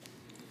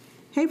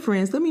Hey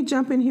friends, let me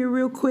jump in here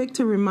real quick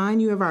to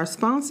remind you of our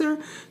sponsor,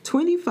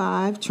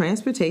 25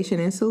 Transportation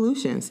and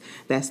Solutions.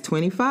 That's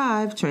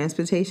 25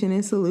 Transportation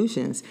and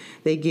Solutions.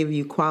 They give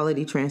you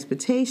quality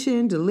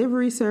transportation,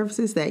 delivery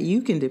services that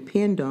you can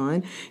depend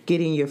on,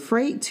 getting your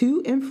freight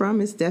to and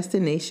from its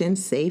destination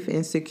safe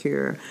and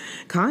secure.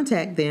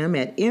 Contact them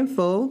at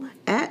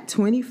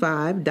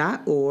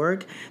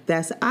info@25.org.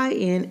 That's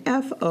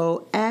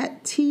info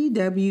at TWENTY,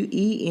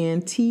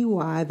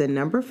 the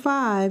number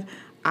 5,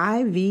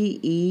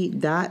 IVE.org,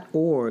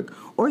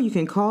 or you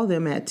can call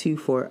them at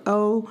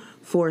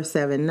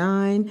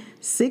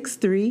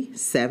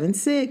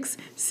 240-479-6376.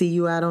 See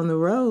you out on the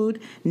road.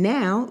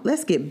 Now,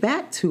 let's get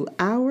back to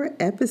our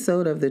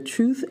episode of the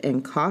Truth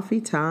and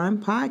Coffee Time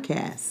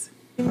podcast.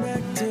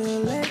 Back to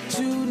let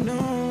you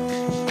know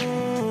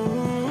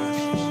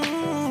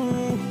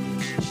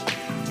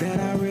that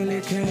I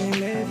really can't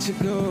let you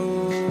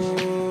go.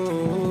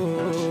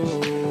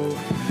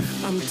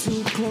 I'm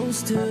too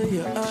close to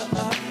you, and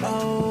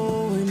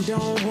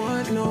don't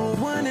want no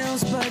one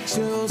else but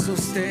you. So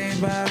stay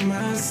by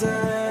my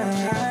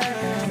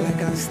side,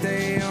 like I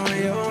stay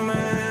on your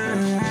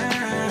mind.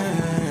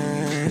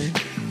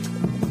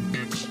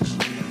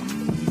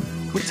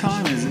 What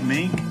time is it,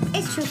 Mink?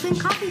 It's Truth and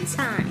Coffee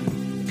Time.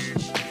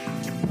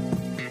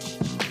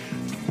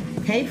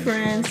 Hey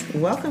friends,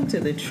 welcome to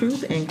the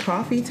Truth and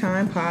Coffee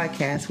Time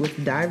podcast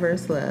with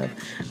Diverse Love.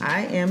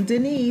 I am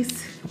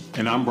Denise.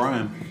 And I'm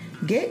Brian.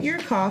 Get your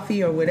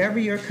coffee or whatever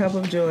your cup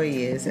of joy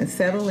is and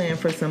settle in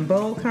for some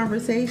bold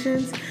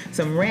conversations,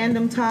 some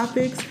random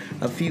topics,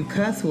 a few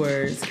cuss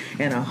words,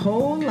 and a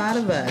whole lot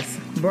of us.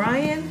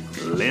 Brian?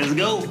 Let's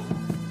go.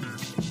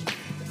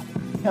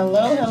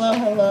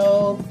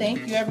 Hello.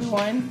 Thank you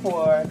everyone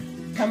for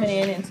coming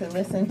in and to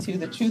listen to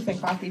the Truth and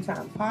Coffee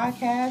Time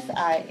podcast.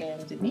 I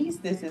am Denise.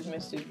 This is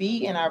Mr.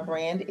 B, and our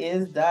brand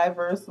is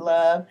Diverse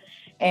Love.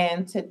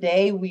 And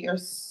today we are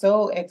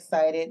so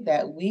excited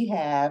that we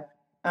have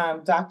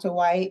Dr.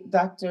 White,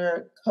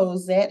 Dr.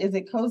 Cozette. Is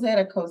it Cozette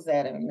or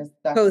Cozette?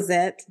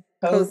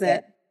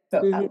 Cozette.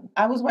 So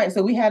I was right.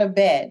 So we had a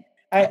bet.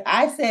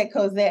 I said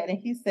Cozette, and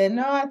he said,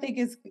 no, I think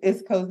it's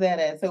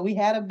Cozette. So we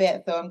had a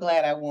bet, so I'm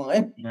glad I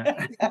won.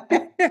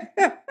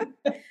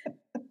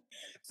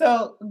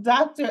 So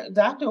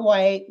Dr.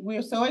 White,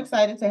 we're so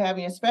excited to have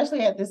you,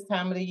 especially at this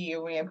time of the year.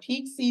 We're in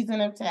peak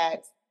season of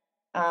tax.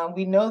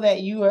 We know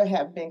that you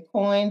have been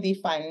coined the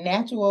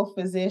financial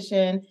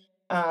physician.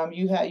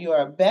 You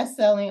are a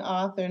best-selling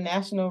author,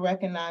 national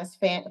recognized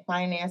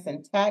finance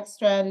and tax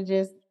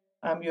strategist.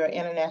 You're an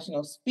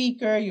international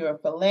speaker. You're a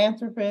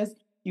philanthropist.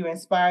 You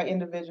inspire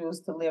individuals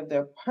to live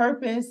their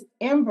purpose,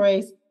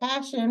 embrace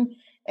passion,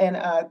 and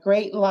a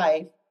great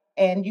life.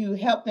 And you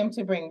help them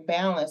to bring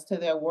balance to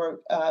their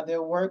work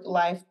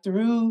life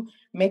through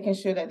making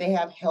sure that they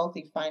have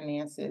healthy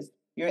finances.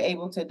 You're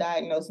able to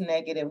diagnose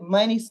negative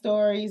money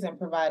stories and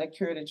provide a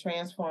cure to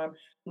transform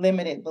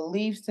limited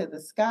beliefs to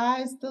the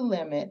sky's the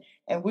limit.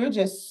 And we're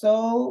just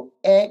so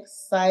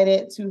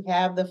excited to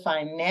have the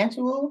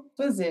financial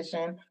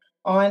physician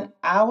on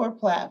our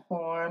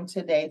platform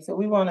today. So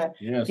we want to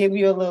give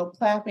you a little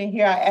clap in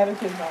here. Our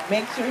editor's going to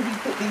make sure he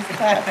put these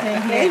claps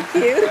in here. Thank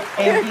you.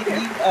 And give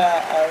you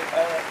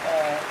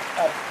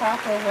a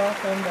proper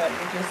welcome, but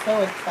we're just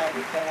so excited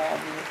to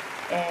have you.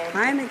 And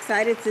I'm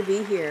excited to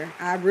be here.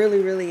 I really,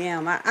 really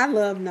am. I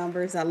love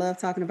numbers. I love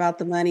talking about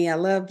the money. I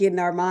love getting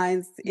our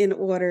minds in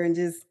order and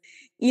just,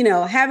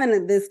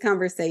 having this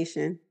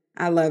conversation.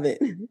 I love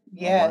it.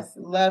 Yes,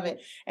 love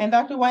it. And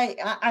Dr. White,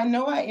 I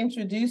know I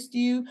introduced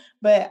you,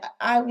 but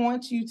I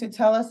want you to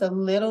tell us a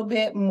little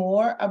bit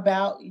more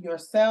about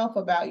yourself,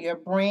 about your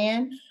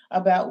brand,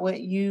 about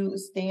what you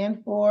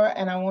stand for.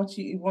 And I want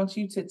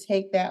you to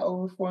take that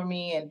over for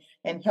me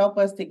and help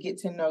us to get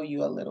to know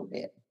you a little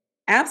bit.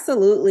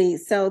 Absolutely.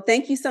 So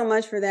thank you so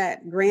much for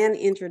that grand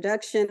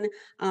introduction.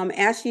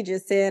 As she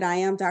just said, I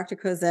am Dr.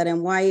 Cozette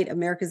M. White,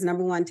 America's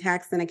 #1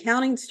 tax and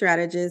accounting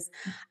strategist.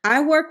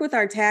 I work with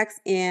our tax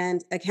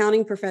and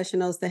accounting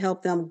professionals to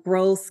help them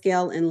grow,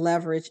 scale, and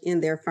leverage in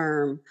their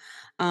firm.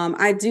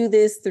 I do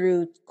this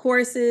through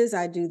courses.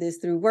 I do this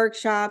through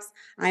workshops.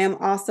 I am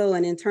also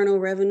an internal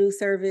revenue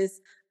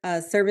service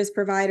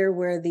provider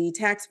where the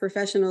tax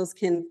professionals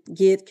can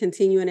get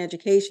continuing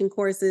education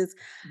courses.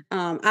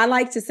 I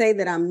like to say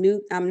that I'm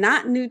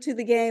not new to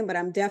the game, but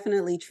I'm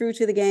definitely true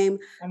to the game.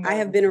 I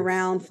have been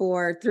around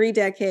for 3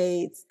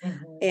 decades,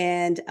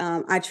 and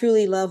I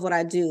truly love what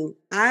I do.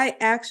 I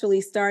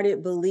actually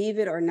started, believe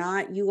it or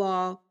not, you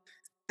all,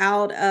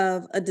 out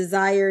of a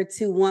desire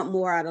to want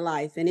more out of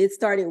life. And it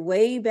started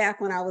way back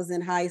when I was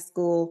in high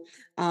school.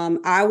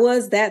 I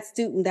was that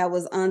student that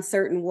was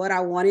uncertain what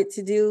I wanted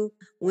to do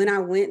when I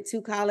went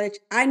to college.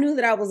 I knew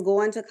that I was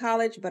going to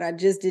college, but I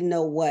just didn't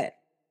know what.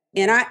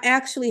 And I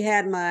actually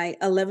had my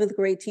 11th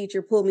grade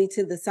teacher pull me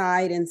to the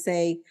side and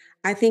say,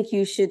 I think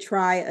you should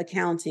try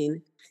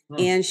accounting.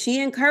 And she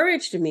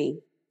encouraged me.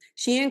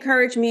 She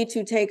encouraged me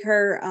to take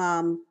her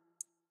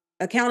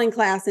accounting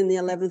class in the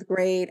 11th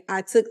grade.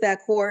 I took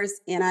that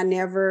course and I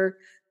never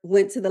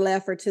went to the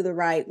left or to the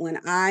right. When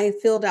I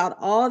filled out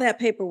all that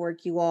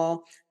paperwork, you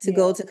all, to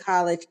go to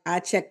college, I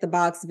checked the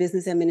box,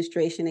 business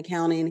administration,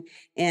 accounting,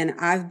 and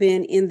I've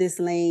been in this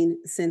lane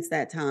since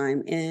that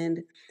time. And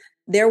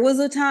there was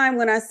a time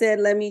when I said,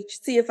 let me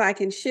see if I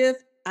can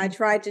shift. I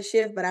tried to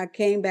shift, but I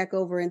came back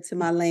over into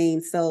my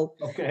lane. So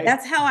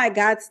that's how I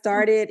got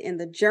started. And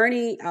the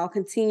journey, I'll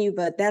continue,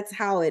 but that's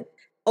how it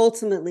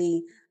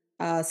ultimately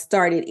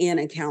started in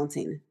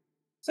accounting.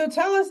 So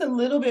tell us a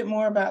little bit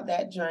more about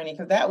that journey,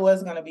 because that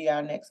was going to be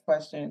our next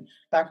question,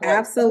 Dr. White.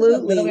 Absolutely.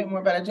 A little bit more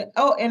about it.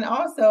 Oh, and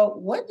also,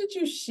 what did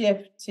you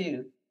shift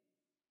to?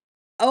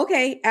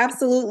 Okay,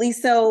 absolutely.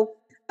 So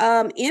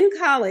in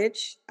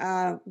college,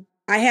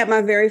 I had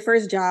my very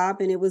first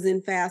job, and it was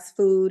in fast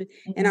food.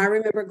 And I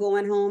remember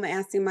going home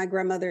asking my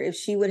grandmother if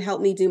she would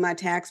help me do my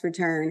tax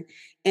return.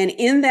 And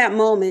in that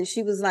moment,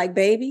 she was like,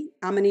 baby,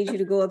 I'm gonna need you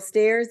to go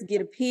upstairs,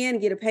 get a pen,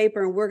 get a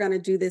paper, and we're gonna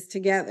do this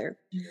together.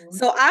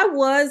 So I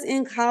was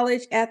in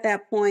college at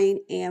that point,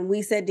 and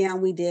we sat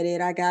down, we did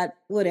it. I got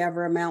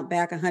whatever amount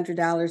back,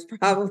 $100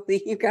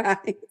 probably, you guys.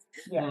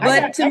 Yeah,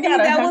 But to me,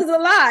 that was a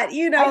lot,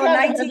 you know.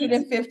 I got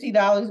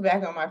 $150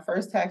 back on my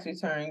first tax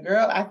return.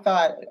 Girl, I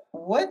thought,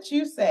 what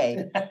you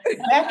say?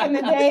 Back in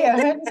the day,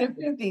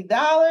 $150,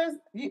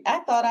 I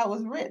thought I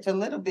was rich a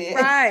little bit.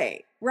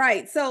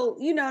 Right. So,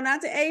 you know,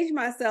 not to age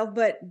myself,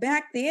 but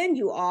back then,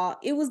 you all,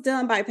 it was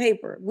done by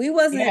paper. We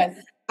wasn't,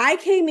 I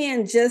came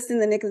in just in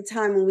the nick of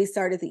time when we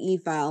started the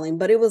e-filing,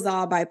 but it was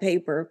all by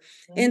paper.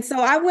 And so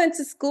I went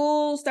to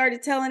school,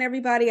 started telling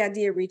everybody I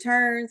did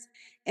returns.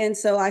 And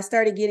so I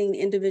started getting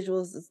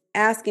individuals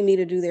asking me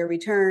to do their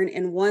return,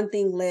 and one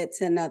thing led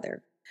to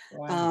another.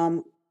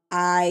 Wow.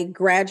 I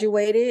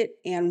graduated,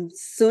 and as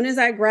soon as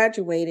I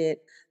graduated,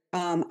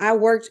 I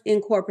worked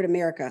in corporate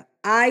America.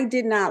 I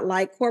did not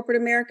like corporate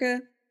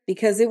America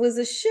because it was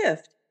a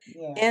shift.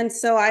 And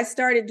so I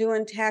started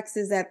doing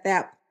taxes at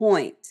that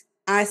point.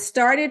 I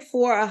started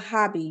for a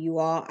hobby, you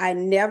all. I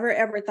never,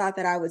 ever thought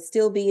that I would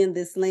still be in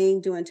this lane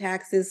doing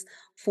taxes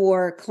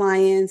for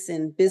clients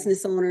and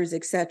business owners,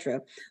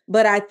 etc.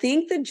 But I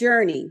think the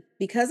journey,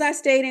 because I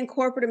stayed in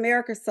corporate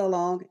America so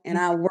long and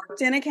I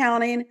worked in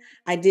accounting,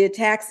 I did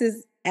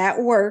taxes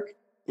at work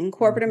in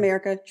corporate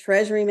America,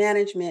 treasury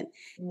management,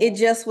 it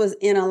just was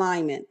in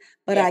alignment.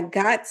 But I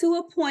got to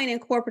a point in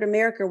corporate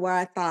America where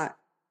I thought,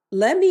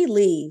 let me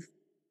leave.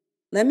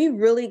 Let me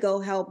really go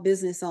help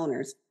business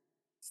owners.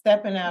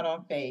 Stepping out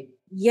on faith.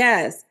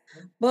 Yes.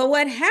 But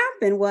what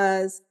happened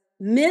was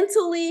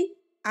mentally,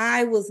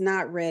 I was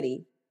not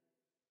ready.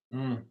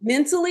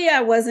 Mentally,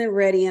 I wasn't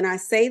ready. And I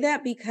say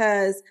that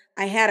because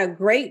I had a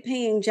great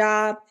paying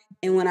job.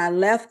 And when I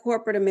left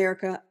corporate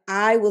America,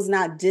 I was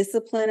not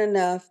disciplined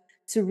enough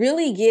to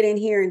really get in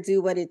here and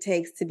do what it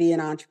takes to be an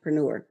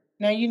entrepreneur.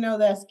 Now, you know,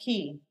 that's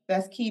key.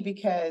 That's key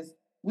because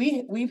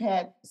we've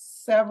had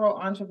several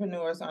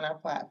entrepreneurs on our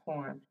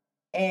platform,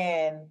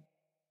 and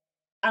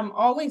I'm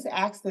always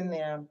asking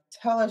them,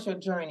 tell us your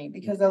journey,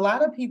 because a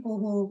lot of people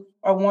who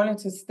are wanting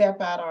to step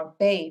out on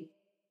faith,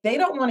 they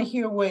don't want to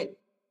hear what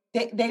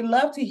they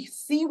love to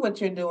see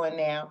what you're doing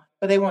now,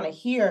 but they want to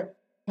hear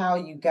how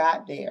you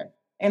got there.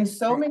 And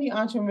so many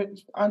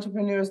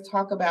entrepreneurs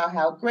talk about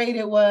how great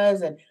it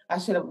was, and I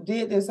should have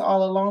did this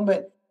all along,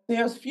 but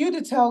there's few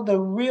to tell the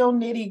real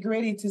nitty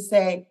gritty to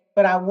say,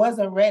 but I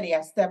wasn't ready.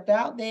 I stepped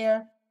out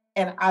there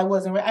and I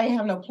wasn't ready. I didn't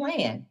have no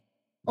plan.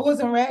 I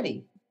wasn't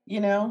ready, you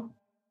know?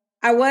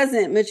 I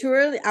wasn't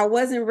maturely. I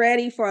wasn't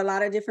ready for a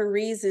lot of different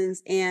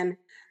reasons. And,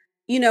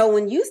 you know,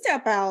 when you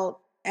step out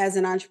as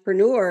an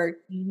entrepreneur,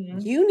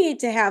 you need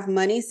to have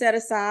money set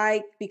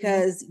aside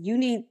because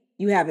you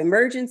have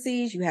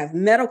emergencies, you have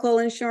medical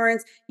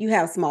insurance, you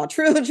have small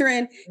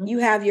children, you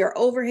have your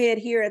overhead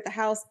here at the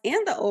house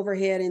and the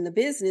overhead in the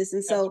business.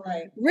 And so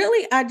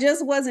really, I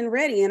just wasn't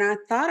ready. And I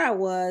thought I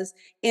was.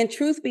 And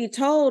truth be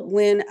told,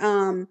 when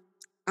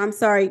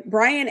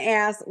Brian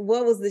asked,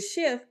 what was the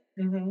shift?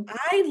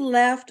 I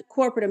left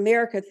corporate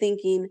America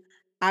thinking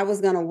I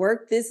was going to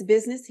work this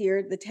business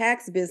here, the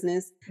tax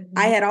business.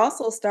 I had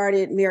also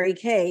started Mary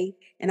Kay,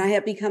 and I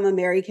had become a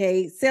Mary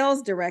Kay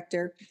sales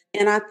director.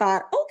 And I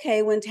thought,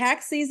 okay, when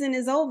tax season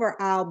is over,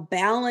 I'll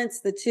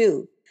balance the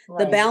two.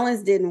 The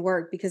balance didn't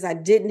work because I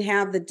didn't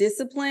have the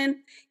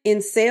discipline.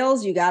 In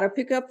sales, you got to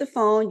pick up the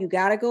phone, you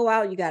got to go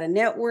out, you got to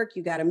network,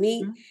 you got to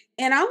meet.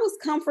 And I was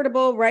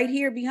comfortable right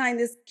here behind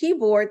this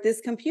keyboard,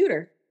 this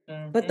computer,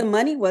 but the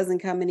money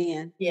wasn't coming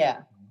in.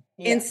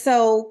 And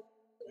so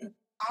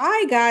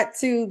I got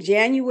to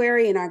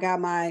January and I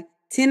got my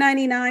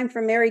 1099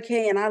 from Mary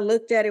Kay, and I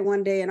looked at it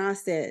one day and I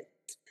said,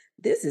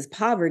 this is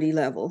poverty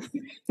level.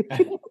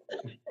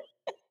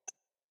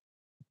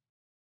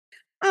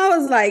 I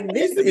was like,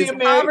 this is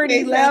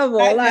poverty level.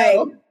 Like,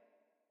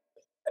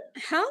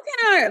 how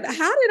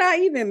did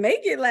I even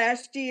make it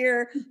last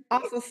year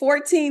off of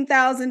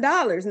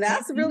 $14,000? And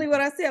that's really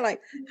what I said.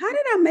 Like, how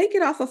did I make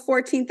it off of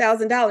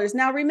 $14,000?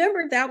 Now,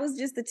 remember, that was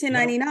just the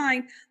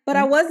 1099, but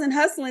I wasn't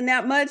hustling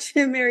that much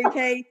in Mary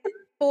Kay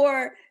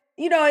for,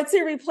 you know,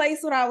 to replace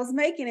what I was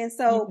making. And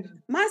so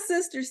my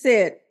sister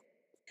said,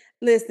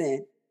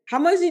 listen, how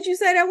much did you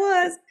say that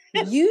was?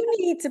 you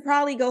need to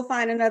probably go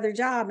find another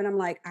job. And I'm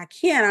like, I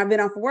can't. I've been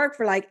off work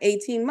for like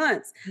 18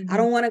 months. I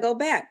don't want to go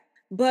back.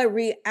 But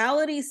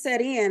reality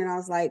set in, and I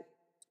was like,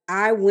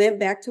 I went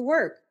back to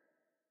work.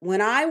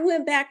 When I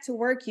went back to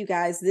work, you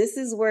guys, this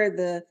is where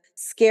the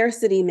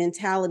scarcity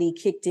mentality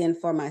kicked in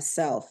for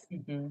myself.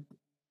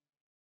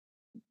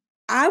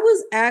 I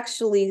was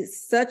actually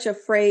such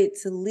afraid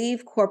to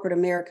leave corporate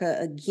America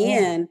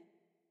again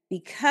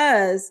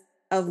because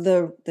of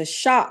the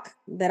shock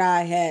that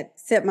I had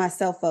set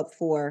myself up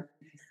for.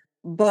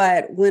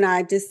 But when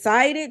I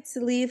decided to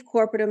leave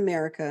corporate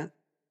America,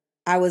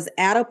 I was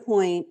at a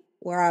point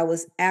where I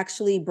was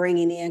actually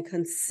bringing in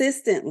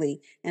consistently,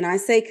 and I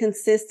say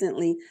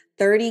consistently,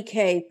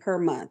 $30K per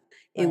month.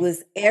 It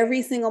was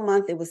every single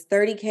month, it was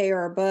 $30K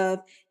or above.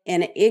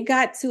 And it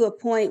got to a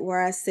point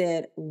where I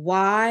said,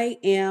 why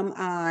am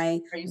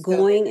I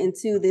going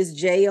into this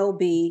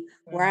job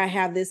where I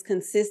have this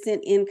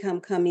consistent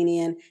income coming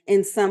in,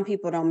 and some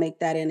people don't make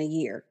that in a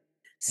year?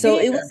 So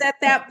it was at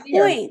that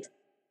point.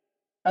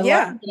 A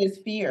lot of it is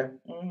fear.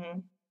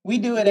 We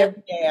do it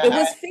every day. It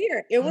was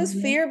fear. It was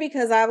fear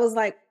because I was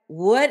like,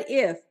 what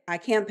if I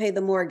can't pay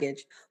the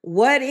mortgage?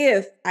 What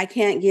if I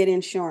can't get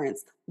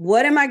insurance?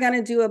 What am I going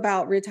to do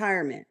about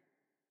retirement?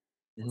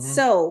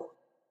 So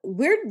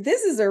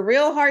this is a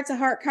real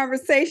heart-to-heart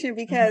conversation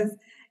because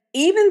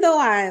even though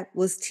I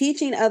was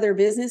teaching other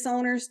business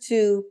owners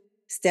to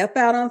step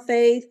out on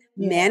faith,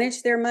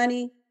 manage their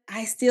money,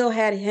 I still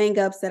had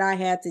hangups that I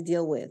had to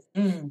deal with.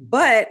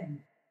 But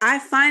I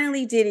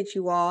finally did it,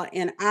 you all.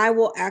 And I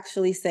will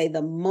actually say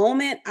the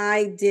moment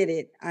I did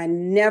it, I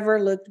never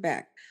looked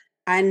back.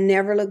 I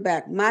never looked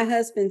back. My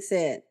husband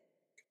said,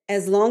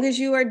 as long as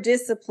you are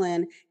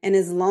disciplined and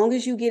as long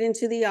as you get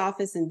into the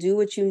office and do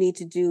what you need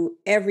to do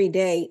every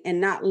day and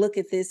not look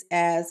at this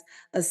as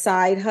a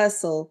side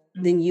hustle,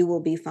 then you will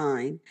be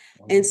fine.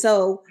 And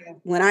so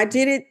when I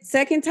did it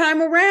second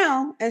time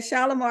around, as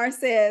Shalimar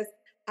says,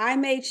 I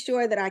made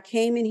sure that I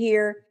came in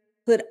here,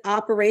 put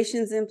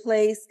operations in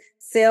place,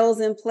 sales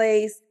in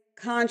place,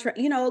 contract,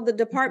 the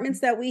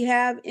departments that we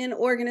have in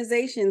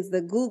organizations,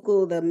 the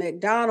Google, the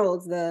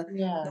McDonald's, the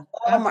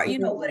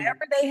Walmart,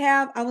 whatever they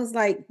have. I was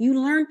like,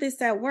 you learned this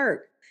at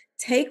work.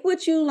 Take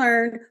what you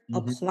learned,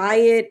 apply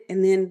it,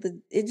 and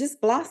then it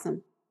just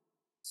blossomed.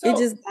 It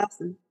just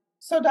blossomed.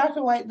 So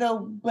Dr. White,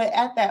 though, but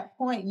at that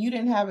point, you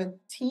didn't have a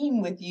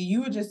team with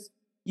you.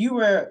 You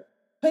were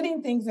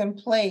putting things in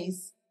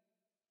place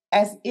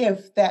as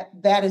if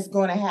that is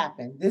going to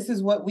happen. This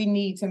is what we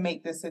need to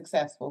make this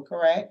successful,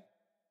 correct?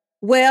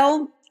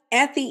 Well,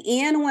 at the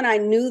end, when I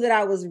knew that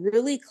I was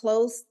really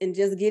close and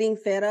just getting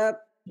fed up,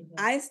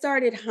 I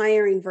started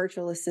hiring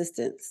virtual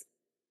assistants.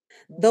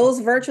 Those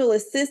virtual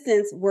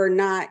assistants were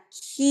not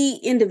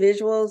key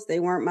individuals. They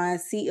weren't my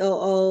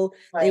COO.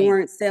 They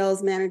weren't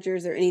sales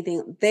managers or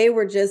anything. They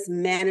were just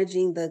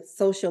managing the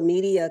social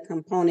media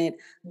component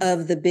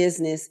of the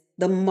business,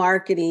 the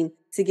marketing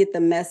to get the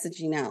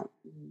messaging out.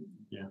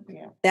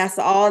 That's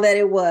all that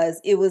it was.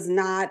 It was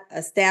not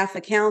a staff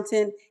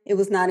accountant. It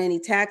was not any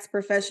tax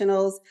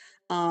professionals.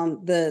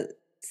 The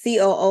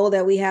COO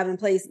that we have in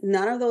place,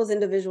 none of those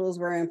individuals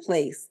were in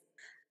place.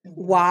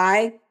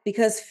 Why?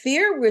 Because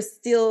fear was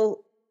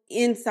still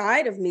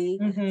inside of me.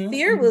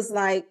 Fear was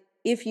like,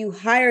 if you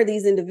hire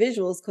these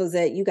individuals,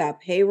 Cozette, you got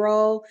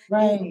payroll,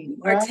 you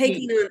are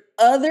taking on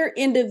other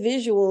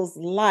individuals'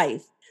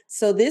 life.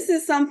 So this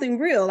is something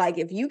real. Like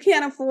if you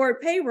can't afford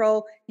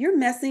payroll, you're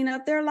messing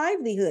up their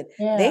livelihood.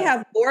 They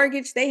have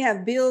mortgage, they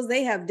have bills,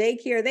 they have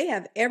daycare, they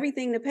have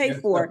everything to pay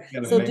for.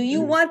 So do you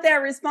want that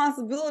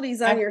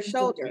responsibilities on your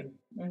shoulder?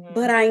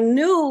 But I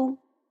knew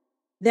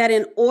that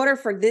in order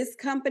for this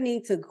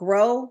company to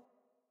grow,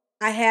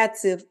 I had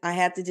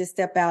to just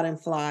step out and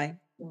fly.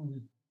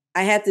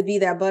 I had to be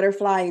that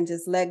butterfly and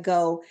just let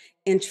go.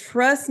 And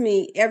trust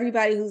me,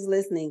 everybody who's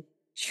listening,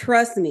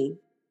 trust me.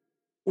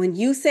 When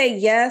you say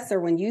yes, or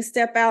when you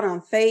step out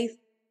on faith,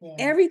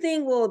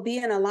 everything will be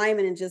in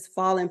alignment and just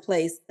fall in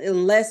place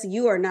unless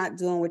you are not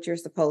doing what you're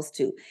supposed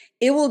to.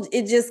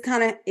 It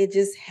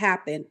just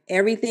happened.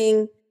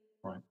 Everything,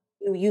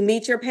 you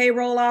meet your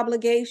payroll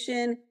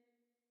obligation.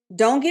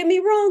 Don't get me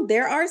wrong.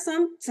 There are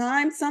some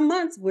times, some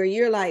months where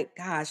you're like,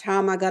 gosh, how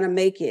am I going to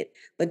make it?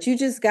 But you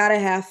just got to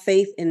have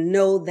faith and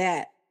know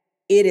that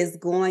it is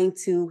going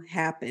to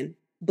happen.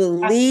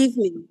 Believe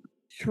me,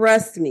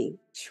 trust me,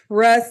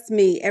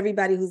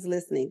 everybody who's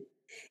listening.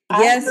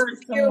 Yes,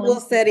 fear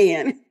will set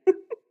in.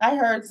 I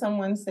heard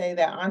someone say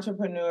that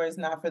entrepreneur is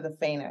not for the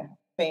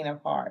faint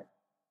of heart.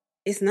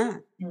 It's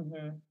not.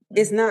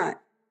 It's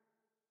not.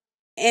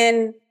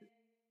 And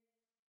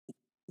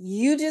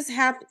you just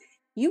have to,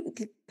 you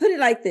put it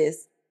like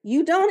this.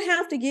 You don't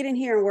have to get in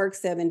here and work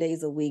 7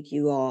 days a week,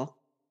 you all.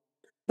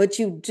 But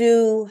you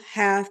do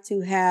have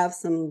to have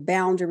some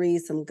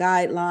boundaries, some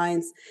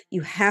guidelines.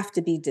 You have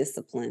to be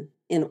disciplined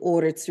in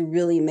order to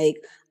really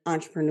make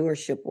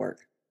entrepreneurship work.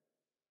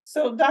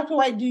 So, Dr.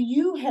 White, do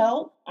you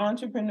help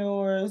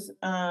entrepreneurs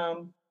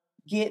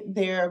get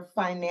their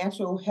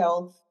financial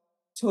health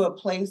to a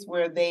place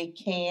where they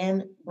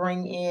can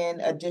bring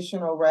in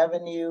additional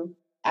revenue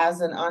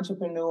as an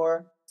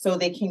entrepreneur so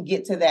they can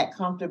get to that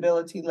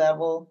comfortability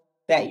level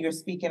that you're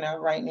speaking of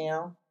right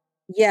now?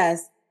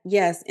 Yes,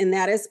 yes. And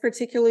that is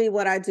particularly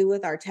what I do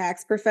with our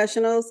tax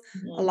professionals.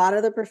 A lot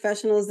of the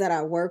professionals that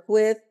I work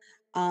with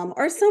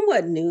are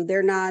somewhat new.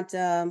 They're not,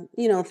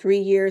 3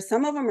 years.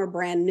 Some of them are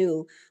brand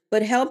new,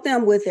 but help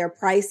them with their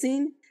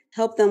pricing,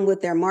 help them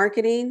with their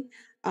marketing.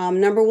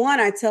 Number one,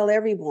 I tell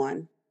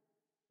everyone,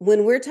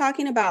 when we're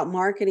talking about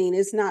marketing,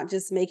 it's not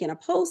just making a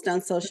post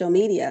on social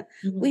media.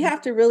 We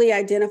have to really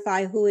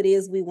identify who it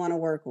is we want to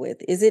work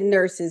with. Is it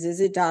nurses? Is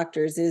it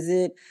doctors? Is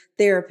it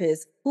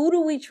therapists? Who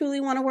do we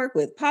truly want to work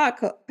with?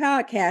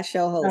 Podcast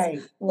show hosts. Right,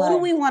 Who do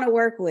right. we want to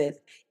work with?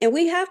 And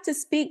we have to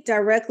speak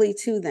directly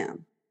to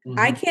them.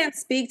 I can't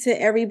speak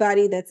to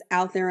everybody that's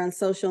out there on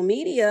social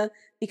media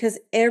because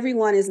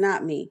everyone is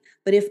not me.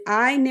 But if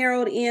I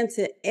narrowed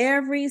into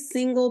every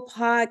single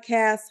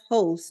podcast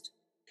host,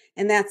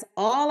 and that's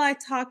all I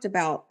talked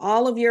about,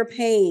 all of your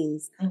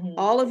pains,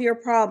 all of your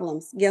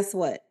problems, guess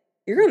what?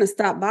 You're going to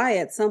stop by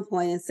at some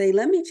point and say,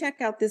 let me check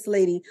out this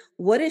lady.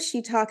 What is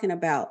she talking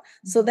about?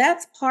 So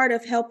that's part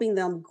of helping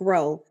them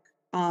grow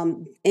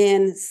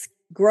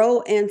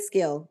grow and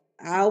scale.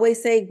 I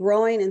always say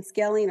growing and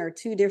scaling are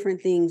two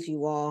different things,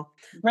 you all.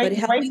 Break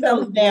helping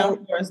those them down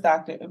grow. for us,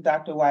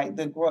 Dr. White,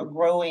 the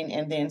growing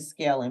and then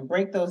scaling.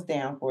 Break those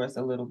down for us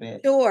a little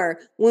bit. Sure.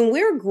 When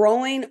we're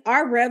growing,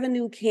 our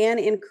revenue can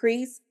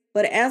increase,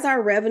 but as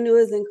our revenue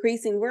is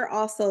increasing, we're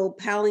also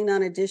piling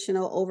on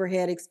additional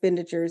overhead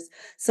expenditures.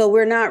 So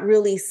we're not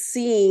really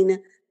seeing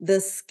the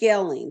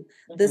scaling.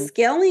 The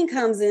scaling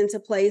comes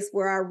into place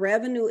where our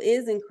revenue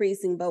is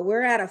increasing, but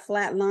we're at a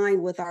flat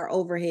line with our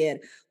overhead.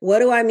 What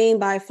do I mean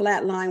by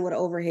flat line with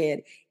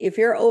overhead? If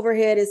your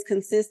overhead is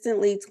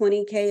consistently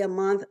 $20K a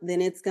month,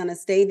 then it's going to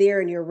stay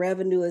there and your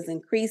revenue is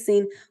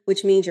increasing,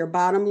 which means your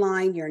bottom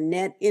line, your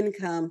net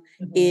income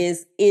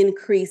is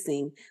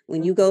increasing.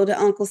 When you go to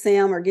Uncle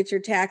Sam or get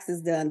your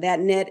taxes done, that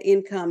net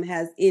income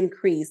has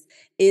increased.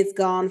 It's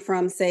gone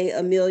from say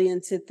 $1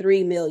 million to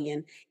 $3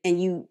 million.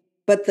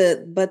 But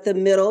the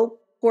middle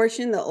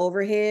portion, the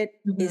overhead,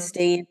 is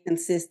staying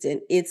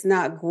consistent. It's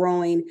not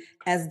growing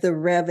as the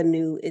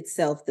revenue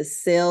itself. The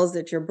sales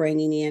that you're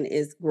bringing in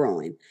is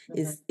growing.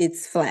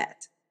 It's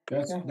flat.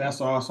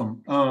 That's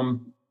awesome.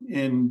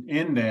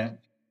 In that,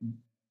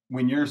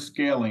 when you're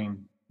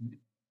scaling,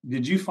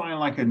 did you find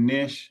like a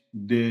niche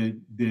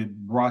that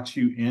brought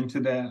you into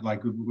that?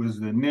 Like, was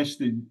the niche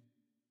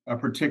a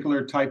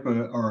particular type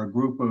of or a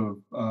group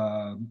of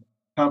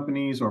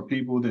companies or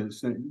people that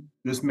said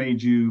this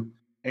made you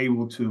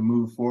able to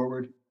move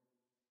forward?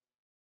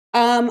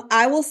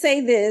 I will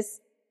say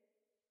this.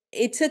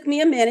 It took me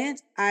a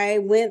minute. I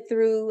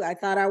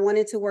thought I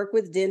wanted to work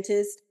with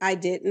dentists. I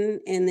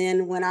didn't. And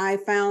then when I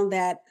found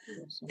that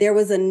there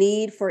was a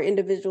need for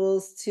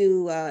individuals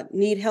to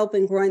need help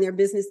in growing their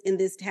business in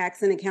this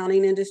tax and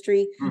accounting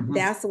industry,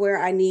 that's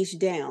where I niched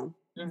down.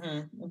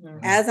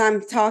 As I'm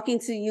talking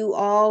to you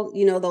all,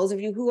 those of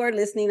you who are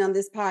listening on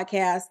this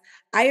podcast,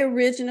 I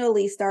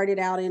originally started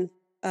out in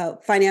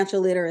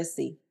financial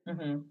literacy.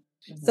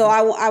 So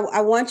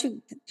I want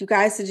you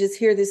guys to just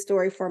hear this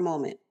story for a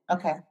moment.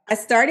 Okay. I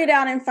started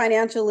out in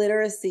financial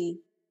literacy.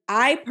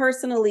 I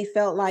personally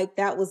felt like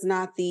that was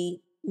not the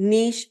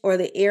niche or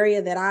the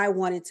area that I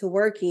wanted to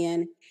work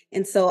in.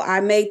 And so I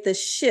made the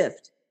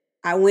shift.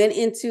 I went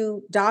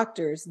into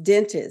doctors,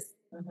 dentists,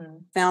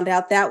 found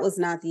out that was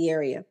not the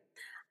area.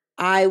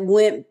 I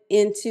went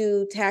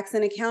into tax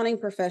and accounting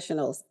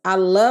professionals. I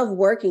love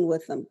working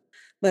with them.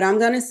 But I'm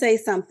going to say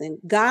something.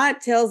 God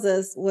tells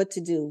us what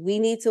to do. We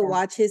need to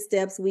watch his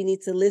steps. We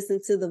need to listen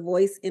to the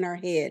voice in our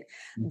head.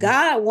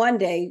 God one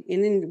day,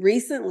 and then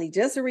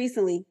just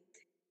recently,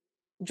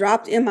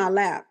 dropped in my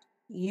lap,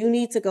 you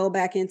need to go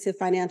back into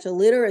financial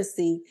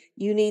literacy.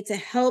 You need to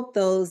help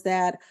those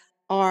that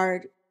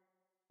are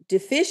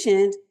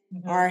deficient,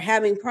 are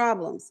having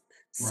problems.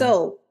 Right.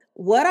 So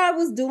what I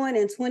was doing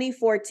in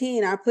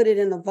 2014, I put it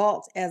in the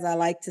vault, as I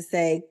like to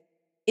say.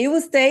 It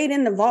was stayed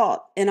in the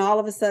vault, and all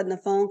of a sudden a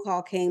phone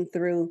call came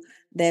through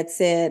that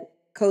said,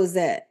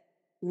 Cozette,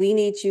 we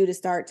need you to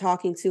start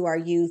talking to our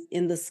youth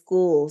in the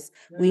schools.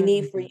 We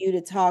need for you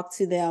to talk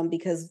to them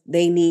because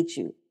they need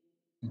you.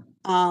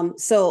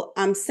 So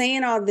I'm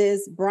saying all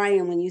this,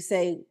 Brian, when you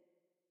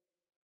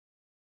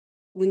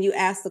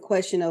ask the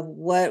question of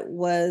what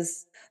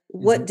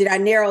did I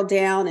narrow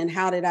down and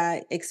how did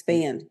I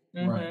expand?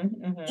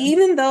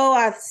 Even though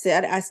I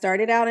said I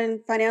started out in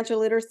financial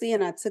literacy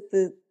and I took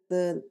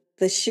the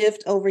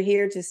shift over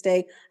here to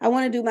stay, I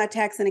want to do my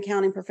tax and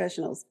accounting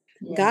professionals.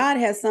 Yeah. God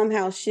has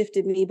somehow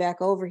shifted me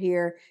back over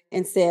here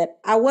and said,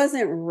 I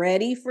wasn't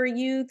ready for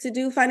you to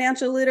do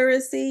financial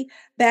literacy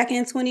back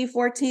in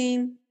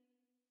 2014.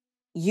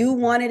 You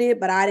wanted it,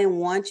 but I didn't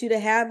want you to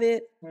have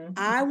it.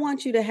 I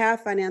want you to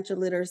have financial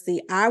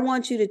literacy. I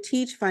want you to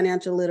teach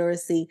financial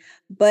literacy.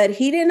 But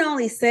he didn't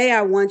only say,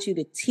 I want you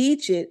to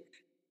teach it.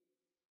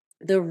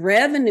 The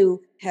revenue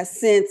has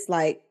since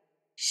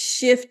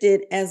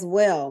shifted as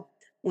well.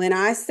 When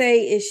I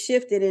say it's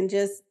shifted, and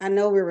I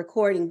know we're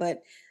recording,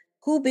 but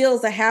who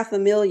bills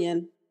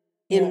 $500,000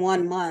 in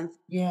 1 month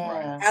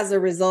Yeah. as a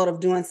result of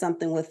doing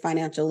something with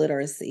financial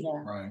literacy.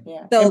 Yeah. Right.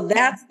 Yeah. So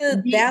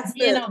And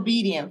being the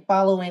obedient,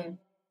 following.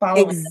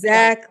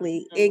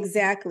 exactly, Mhm.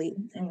 exactly.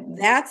 Mhm.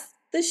 That's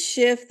the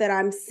shift that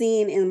I'm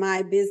seeing in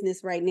my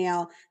business right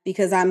now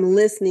because I'm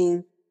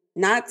listening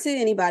not to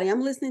anybody.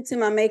 I'm listening to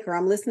my maker.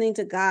 I'm listening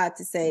to God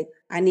to say,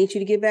 I need you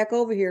to get back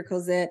over here,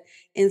 Cozette.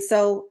 And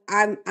so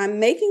I'm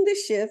making the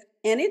shift.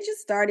 And it just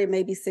started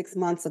maybe 6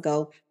 months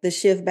ago, the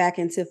shift back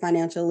into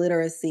financial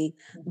literacy,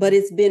 but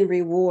it's been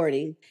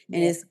rewarding.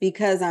 And Yeah. it's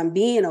because I'm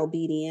being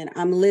obedient.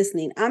 I'm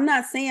listening. I'm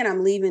not saying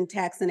I'm leaving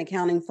tax and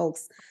accounting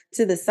folks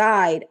to the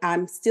side.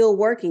 I'm still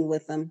working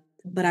with them,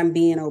 but I'm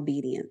being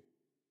obedient.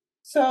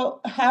 So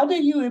how do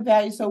you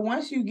evaluate? So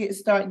once you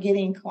start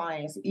getting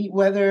clients,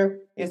 whether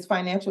it's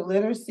financial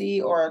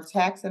literacy or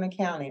tax and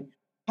accounting,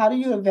 how do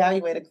you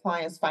evaluate a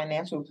client's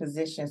financial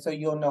position so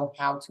you'll know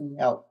how to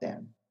help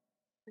them?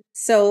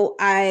 So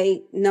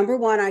number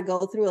one, I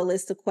go through a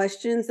list of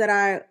questions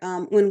that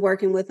when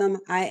working with them,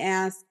 I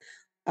ask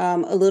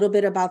a little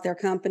bit about their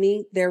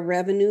company, their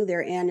revenue,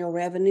 their annual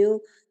revenue.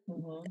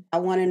 Mhm. I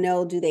want to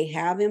know, do they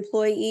have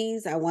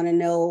employees? I want to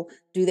know,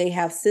 do they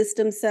have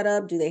systems set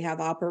up? Do they have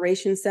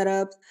operations set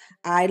up?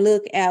 I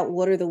look at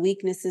what are the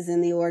weaknesses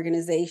in the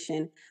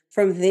organization.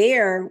 From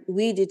there,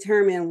 we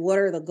determine what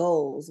are the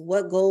goals.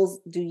 What goals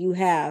do you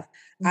have?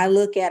 I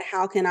look at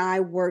how can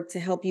I work to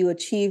help you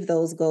achieve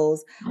those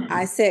goals.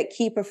 I set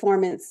key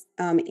performance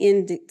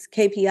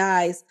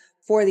KPIs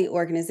for the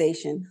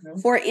organization.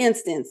 Mhm. For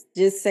instance,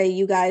 just say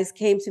you guys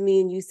came to me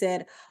and you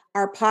said,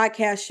 our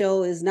podcast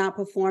show is not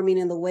performing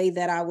in the way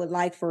that I would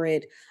like for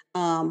it.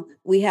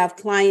 We have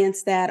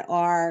clients that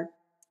are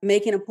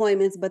making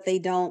appointments, but they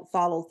don't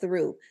follow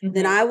through.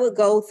 Then Mhm. I would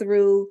go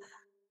through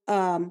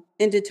and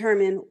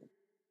determine,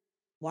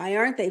 why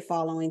aren't they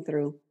following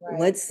through? Right.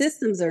 What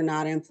systems are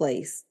not in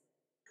place?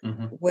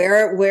 Mm-hmm.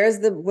 Where's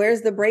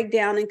the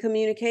breakdown in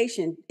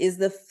communication? Is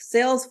the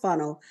sales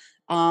funnel?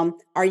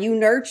 Are you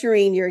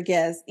nurturing your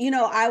guests?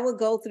 I would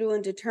go through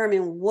and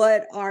determine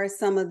what are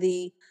some of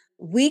the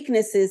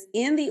weaknesses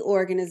in the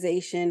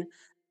organization,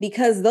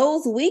 because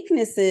those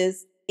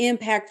weaknesses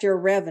impact your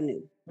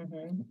revenue.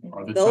 Mhm.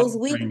 Are the Those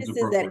time frames weaknesses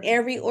that appropriate?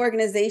 every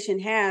organization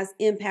has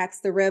impacts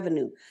the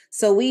revenue.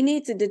 So we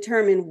need to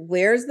determine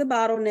where's the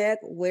bottleneck,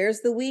 where's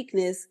the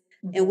weakness,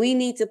 and we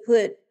need to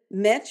put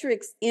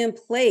metrics in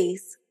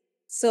place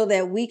so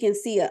that we can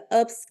see an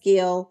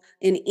upscale,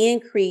 an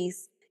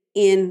increase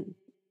in,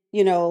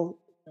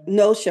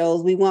 no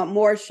shows. We want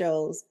more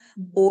shows,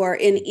 or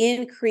an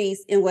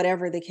increase in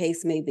whatever the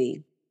case may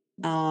be.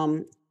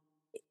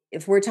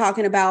 If we're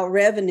talking about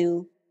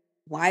revenue,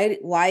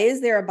 why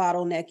is there a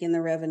bottleneck in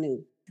the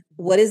revenue?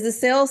 What is the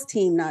sales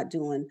team not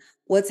doing?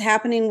 What's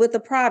happening with the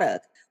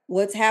product?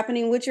 What's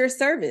happening with your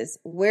service?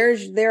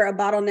 Where's there a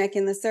bottleneck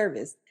in the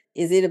service?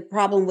 Is it a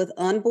problem with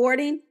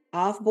onboarding,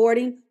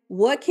 offboarding?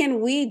 What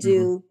can we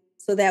do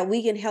so that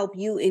we can help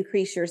you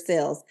increase your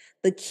sales?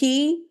 The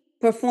key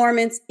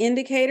performance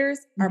indicators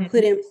are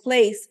put in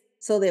place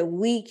so that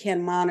we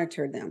can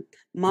monitor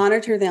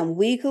them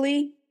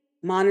weekly,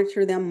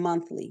 monitor them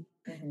monthly.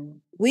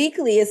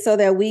 Weekly is so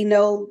that we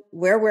know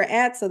where we're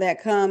at, so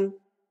that come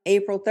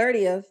April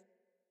 30th,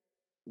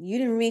 you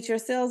didn't reach your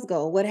sales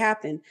goal. What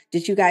happened?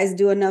 Did you guys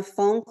do enough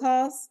phone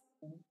calls?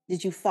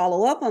 Did you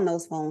follow up on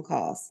those phone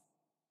calls?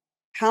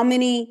 How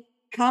many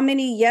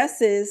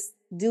yeses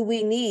do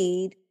we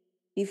need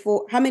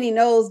before, how many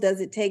no's does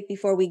it take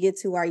before we get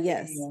to our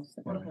yes?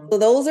 So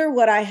those are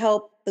what I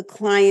help the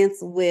clients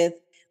with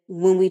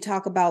when we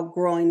talk about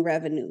growing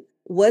revenue.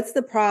 What's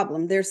the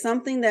problem? There's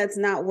something that's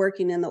not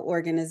working in the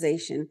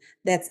organization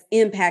that's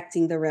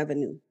impacting the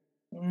revenue.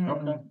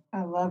 Okay.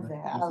 I love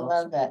that. That's I awesome.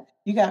 love that.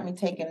 You got me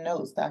taking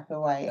notes, Dr.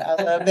 White.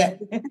 I love that.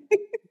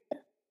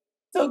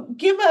 So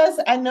give us,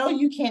 I know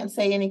you can't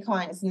say any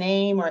client's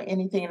name or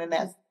anything, and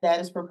that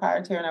is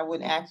proprietary, and I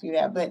wouldn't ask you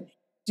that, but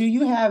do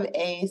you have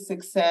a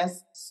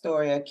success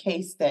story, a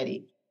case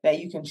study that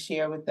you can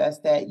share with us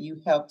that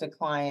you helped a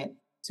client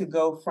to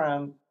go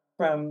from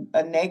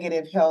a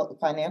negative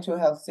financial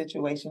health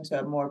situation to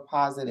a more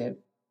positive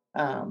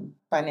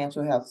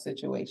financial health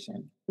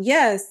situation?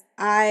 Yes,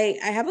 I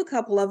have a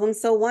couple of them.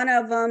 So one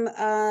of them,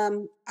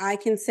 I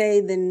can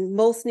say the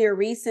most near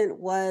recent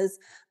was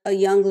a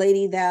young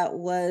lady that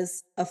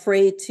was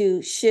afraid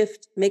to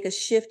make a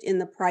shift in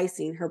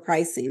her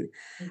pricing.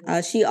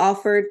 She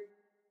offered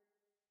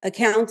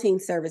accounting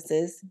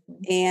services,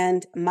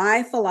 and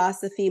my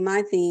philosophy,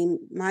 my theme,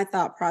 my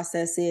thought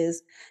process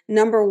is,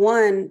 number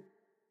one,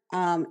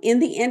 in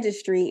the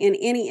industry, in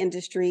any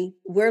industry,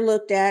 we're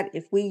looked at,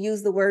 if we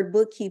use the word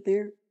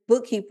bookkeeper,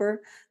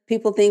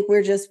 people think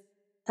we're just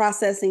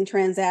processing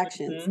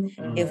transactions.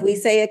 If we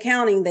say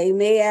accounting, they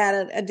may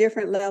add a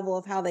different level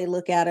of how they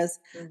look at us.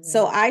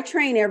 So I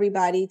train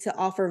everybody to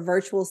offer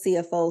virtual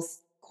CFO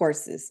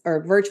courses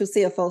or virtual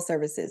CFO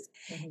services.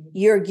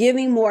 You're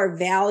giving more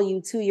value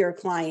to your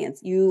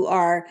clients. You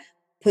are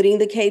putting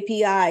the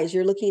KPIs,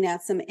 you're looking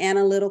at some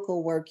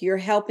analytical work, you're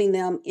helping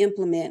them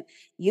implement.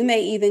 You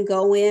may even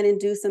go in and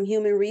do some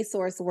human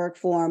resource work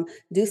for them,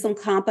 do some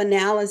comp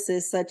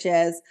analysis, such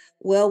as,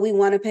 well, we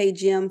want to pay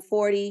Jim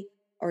 $40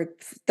 or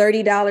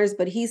 $30,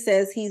 but he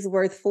says he's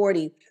worth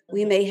 40.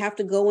 We may have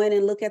to go in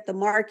and look at the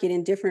market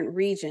in different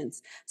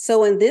regions.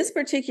 So in this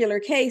particular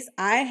case,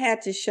 I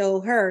had to show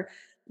her,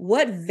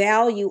 what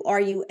value are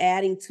you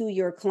adding to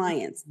your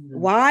clients?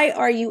 Why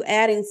are you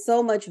adding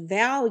so much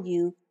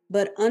value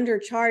but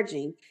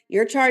undercharging?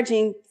 You're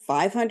charging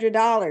 $500,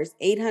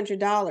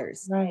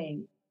 $800. Right.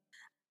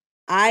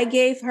 I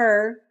gave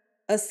her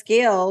a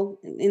scale.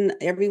 In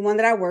everyone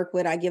that I work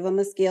with, I give them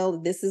a scale.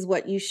 This is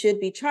what you should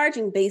be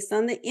charging based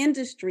on the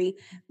industry,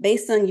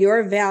 based on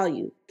your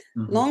value.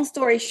 Long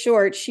story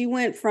short, she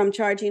went from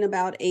charging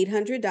about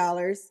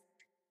 $800.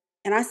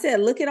 And I said,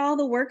 look at all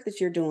the work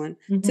that you're doing,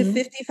 to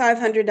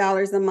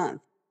 $5,500 a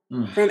month.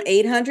 From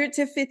 $800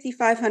 to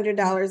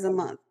 $5,500 a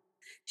month.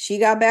 She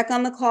got back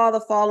on the call the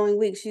following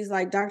week. She's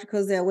like, Dr.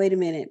 Cozette, wait a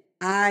minute.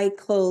 I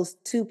closed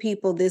 2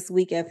 people this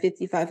week at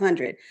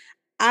 $5,500.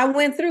 I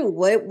went through,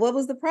 what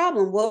was the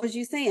problem? What was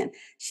you saying?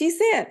 She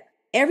said,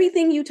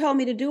 everything you told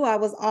me to do, I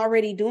was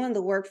already doing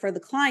the work for the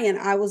client.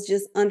 I was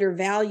just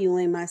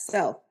undervaluing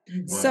myself.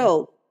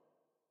 So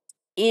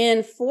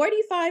in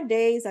 45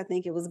 days, I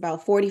think it was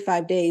about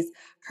 45 days,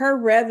 her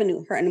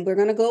revenue, and we're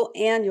going to go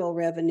annual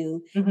revenue,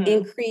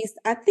 increased.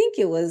 I think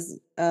it was,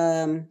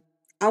 I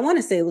want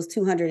to say it was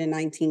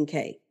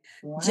 219K,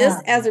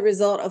 just as a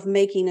result of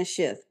making a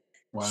shift.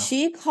 Wow.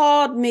 She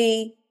called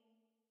me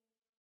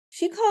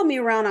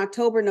around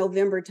October,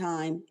 November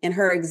time, and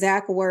her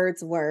exact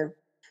words were,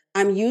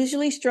 I'm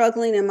usually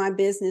struggling in my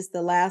business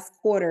the last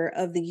quarter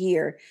of the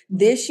year.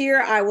 This year,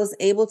 I was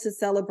able to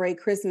celebrate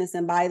Christmas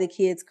and buy the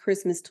kids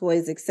Christmas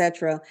toys,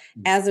 etc.,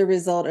 as a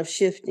result of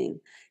shifting.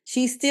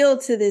 She still,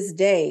 to this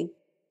day,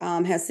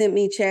 has sent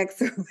me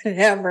checks or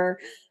whatever,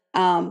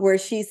 where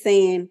she's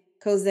saying,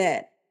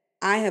 Cozette,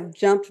 I have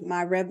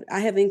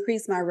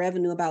increased my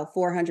revenue about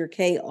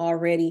 400K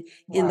already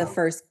in the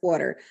first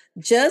quarter,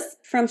 just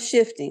from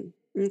shifting.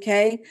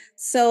 Okay.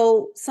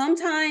 So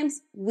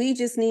sometimes we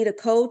just need a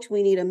coach.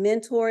 We need a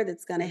mentor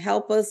that's going to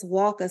help us,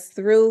 walk us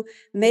through.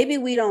 Maybe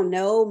we don't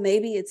know.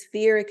 Maybe it's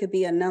fear. It could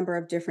be a number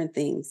of different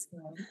things.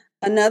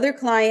 Another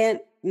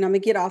client, and I'm going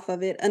to get off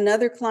of it.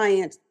 Another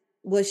client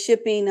was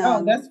shipping.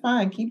 Oh, that's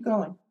fine. Keep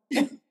going.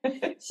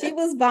 She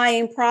was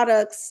buying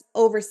products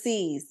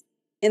overseas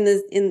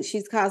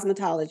she's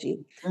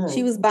cosmetology.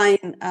 She was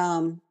buying,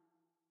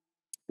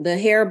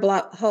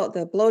 the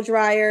the blow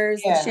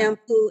dryers, the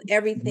shampoo,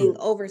 everything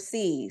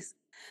overseas.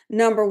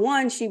 Number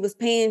one, she was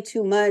paying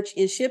too much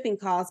in shipping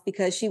costs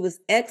because she was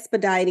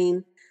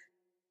expediting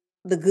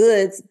the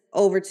goods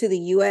over to the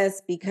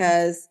US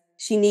because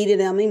she needed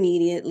them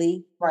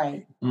immediately.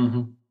 Right.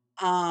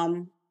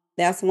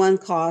 That's one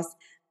cost.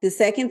 The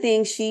second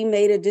thing, she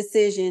made a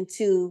decision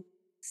to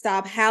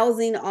stop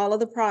housing all of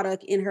the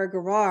product in her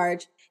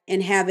garage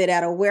and have it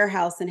at a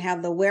warehouse and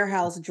have the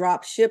warehouse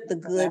drop ship the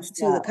goods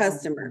to the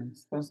customer.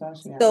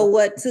 So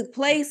what took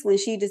place when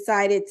she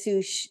decided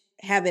to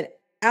have it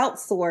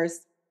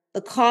outsourced,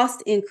 the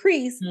cost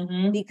increased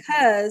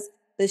because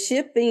the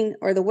shipping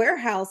or the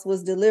warehouse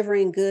was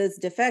delivering goods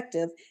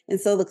defective. And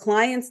so the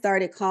client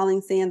started calling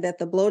saying that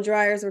the blow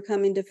dryers were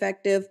coming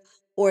defective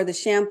or the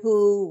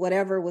shampoo,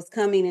 whatever was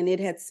coming, and it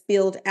had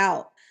spilled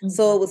out.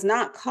 So it was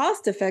not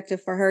cost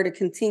effective for her to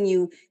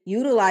continue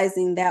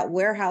utilizing that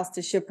warehouse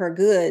to ship her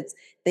goods.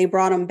 They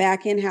brought them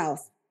back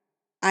in-house.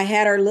 I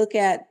had her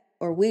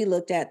we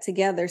looked at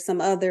together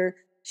some other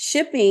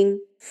shipping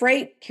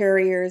freight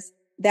carriers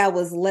that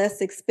was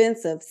less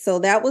expensive. So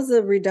that was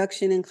a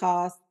reduction in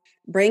cost.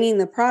 Bringing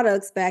the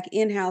products back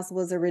in-house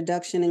was a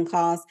reduction in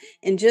cost,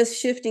 and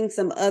just shifting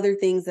some other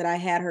things that I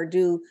had her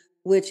do,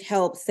 which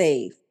helped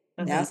save.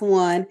 That's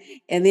one.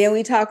 And then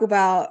we talk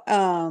about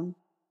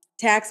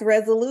tax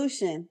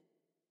resolution.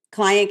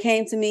 Client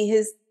came to me,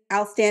 his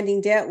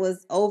outstanding debt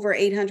was over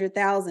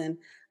 $800,000.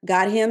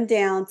 Got him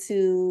down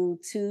to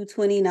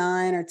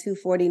 229 or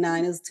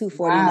 249. It was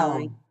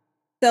 249. Wow.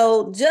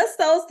 So just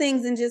those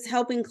things, and just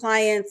helping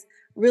clients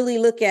really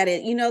look at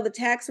it. You know, the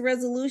tax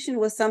resolution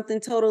was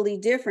something totally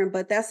different,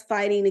 but that's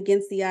fighting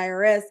against the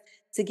IRS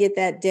to get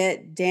that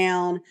debt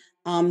down,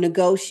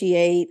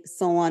 negotiate,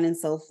 so on and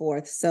so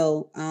forth.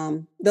 So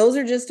those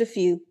are just a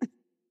few.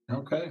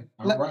 Okay.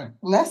 All right.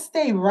 Let's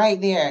stay right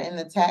there in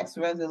the tax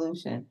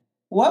resolution.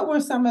 What were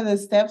some of the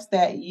steps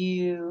that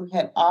you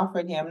had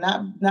offered him?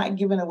 Not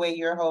giving away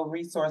your whole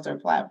resource or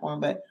platform,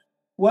 but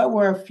what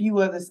were a few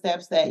of the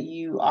steps that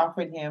you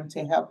offered him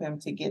to help him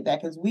to get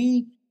that? Because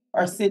we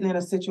are sitting in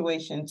a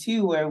situation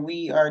too where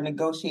we are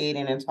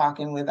negotiating and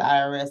talking with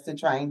IRS to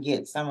try and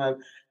get some of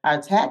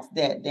our tax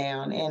debt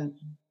down, and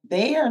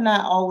they are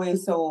not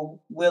always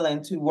so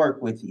willing to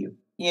work with you,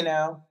 you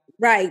know?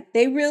 Right.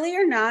 They really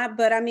are not.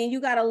 But I mean,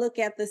 you got to look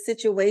at the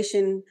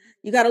situation.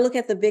 You got to look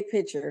at the big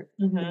picture.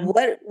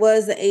 What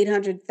was the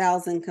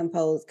 800,000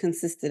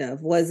 consisted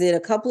of? Was it a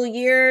couple of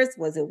years?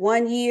 Was it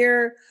 1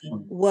 year?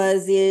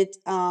 Was it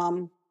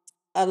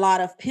a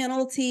lot of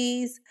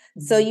penalties.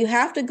 So you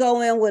have to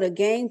go in with a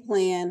game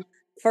plan,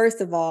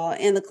 first of all.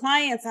 And the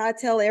clients, I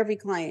tell every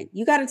client,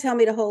 you got to tell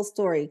me the whole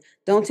story.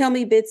 Don't tell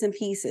me bits and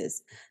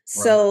pieces.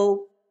 Right.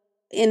 So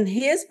in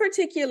his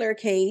particular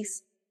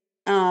case,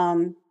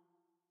 it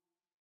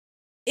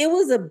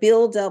was a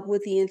buildup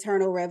with the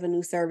Internal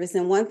Revenue Service.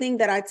 And one thing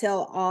that I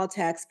tell all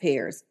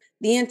taxpayers,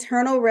 the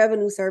Internal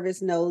Revenue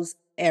Service knows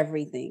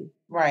everything.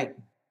 Right.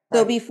 So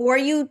Right. before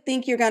you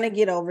think you're going to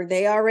get over,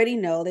 they already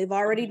know. They've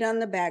already done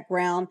the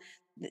background.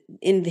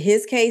 In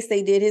his case,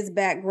 they did his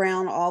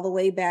background all the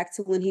way back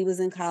to when he was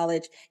in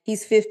college.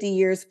 He's 50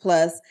 years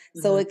plus.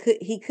 So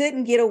he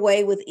couldn't get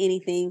away with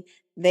anything.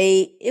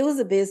 It was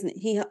a business.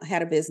 He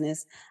had a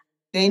business.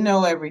 They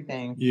know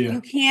everything. Yeah.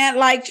 You can't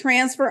like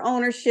transfer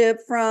ownership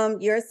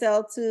from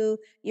yourself to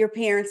your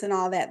parents and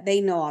all that.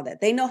 They know all that.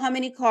 They know how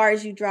many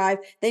cars you drive.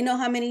 They know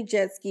how many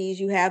jet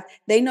skis you have.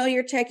 They know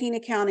your checking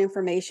account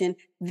information.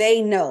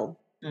 They know.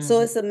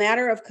 So it's a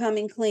matter of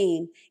coming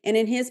clean. And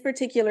in his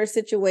particular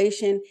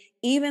situation,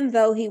 even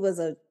though he was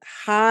a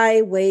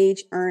high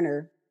wage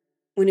earner,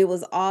 when it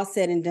was all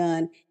said and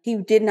done, he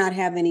did not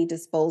have any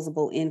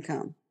disposable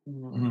income.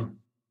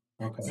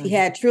 Okay. He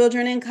had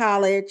children in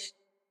college.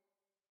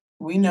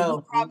 We know.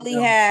 He probably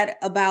had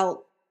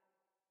about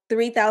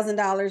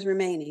 $3,000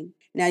 remaining.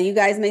 Now, you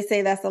guys may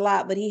say that's a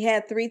lot, but he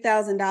had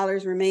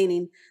 $3,000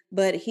 remaining,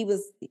 but he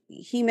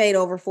made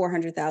over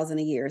 $400,000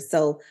 a year.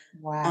 So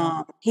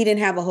Wow. he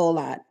didn't have a whole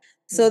lot.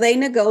 So they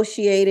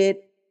negotiated,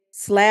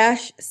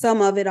 slashed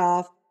some of it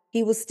off.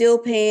 He was still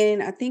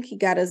paying, I think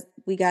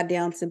we got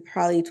down to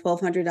probably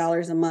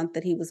 $1,200 a month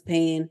that he was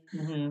paying.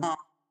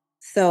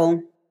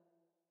 So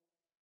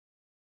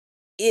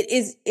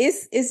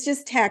it's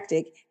just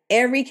tactic.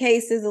 Every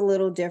case is a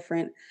little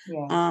different.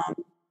 Yeah.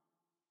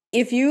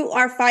 If you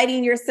are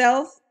fighting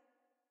yourself,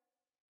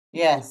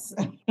 yes.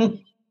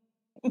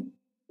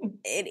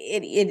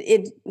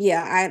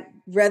 I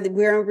rather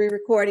we're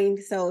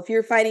recording. So if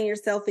you're fighting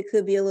yourself, it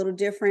could be a little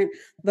different.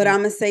 But I'm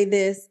gonna say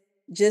this: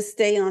 just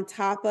stay on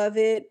top of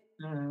it.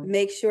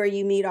 Make sure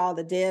you meet all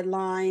the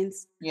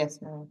deadlines.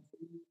 Yes, ma'am.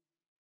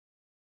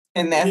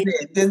 And that's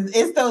it.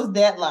 It's those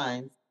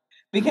deadlines.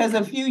 Because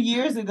a few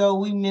years ago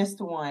we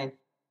missed one,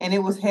 and it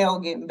was hell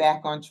getting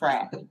back on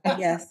track.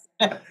 Yes,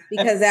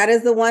 because that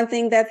is the one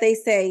thing that they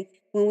say.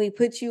 When we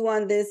put you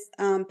on this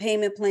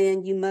payment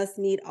plan, you must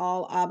meet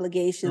all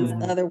obligations.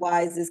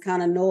 Otherwise, it's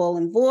kind of null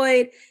and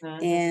void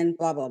and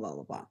blah, blah, blah,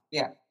 blah, blah.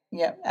 Yeah,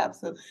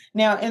 absolutely.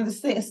 Now,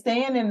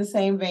 staying in the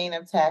same vein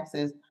of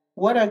taxes,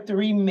 what are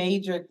 3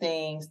 major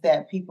things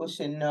that people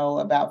should know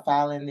about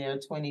filing their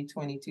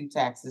 2022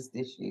 taxes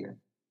this year?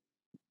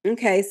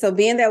 Okay, so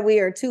being that we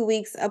are 2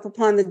 weeks up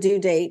upon the due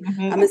date,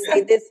 I'm going to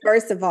say this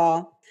first of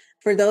all.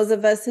 For those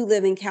of us who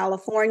live in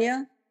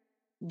California,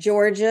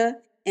 Georgia,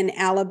 and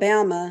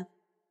Alabama,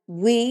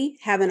 we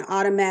have an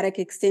automatic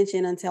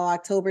extension until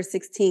October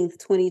 16th,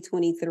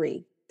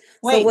 2023.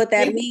 Wait, so what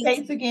that means?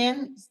 States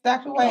again,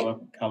 Dr. White?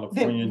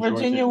 California,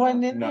 Virginia Georgia.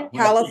 wasn't in there?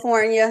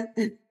 California,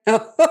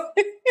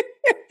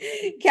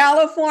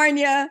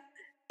 California,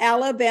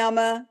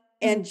 Alabama,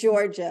 and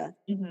Georgia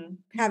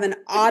have an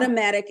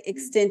automatic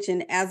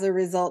extension as a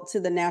result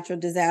to the natural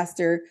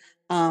disaster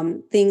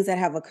things that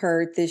have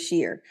occurred this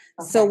year.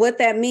 So what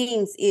that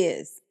means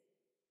is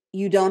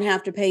you don't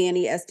have to pay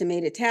any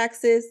estimated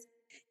taxes.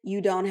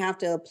 You don't have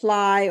to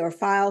apply or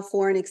file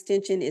for an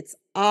extension. It's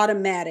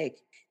automatic.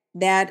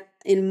 That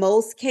in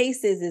most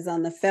cases is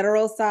on the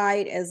federal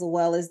side as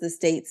well as the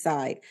state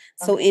side.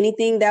 So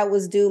anything that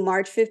was due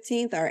March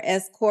 15th, our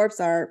S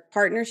Corps, our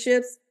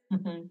partnerships,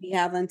 we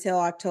have until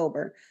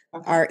October.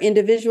 Our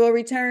individual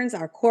returns,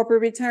 our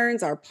corporate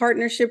returns, our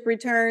partnership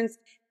returns,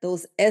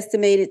 those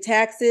estimated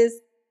taxes,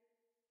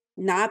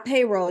 not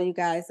payroll, you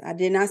guys. I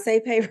did not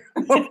say payroll.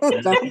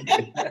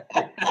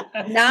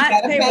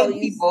 Not payroll.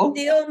 You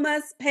still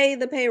must pay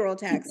the payroll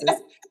taxes.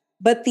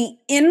 But the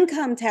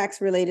income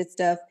tax related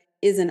stuff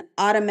is an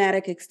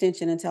automatic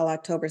extension until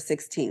October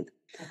 16th.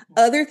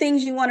 Other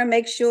things you want to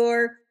make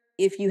sure,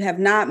 if you have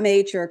not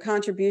made your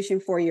contribution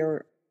for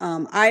your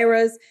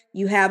IRAs,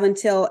 you have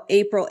until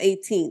April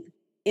 18th.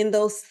 In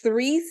those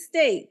 3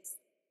 states,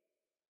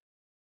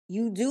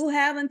 you do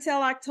have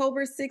until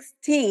October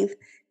 16th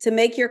to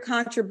make your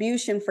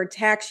contribution for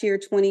tax year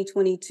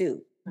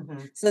 2022.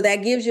 So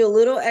that gives you a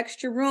little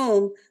extra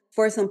room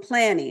for some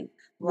planning.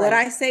 What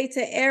I say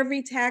to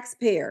every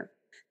taxpayer,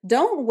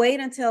 don't wait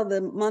until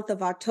the month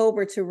of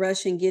October to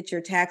rush and get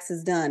your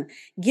taxes done.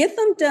 Get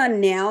them done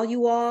now,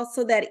 you all,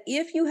 so that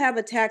if you have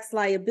a tax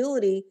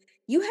liability,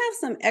 you have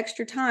some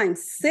extra time,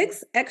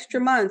 6 extra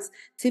months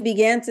to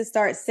begin to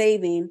start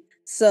saving.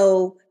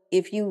 So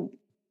if you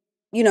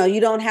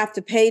don't have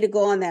to pay to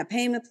go on that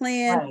payment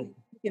plan.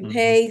 You can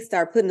pay,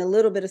 start putting a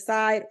little bit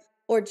aside,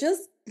 or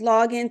just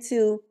log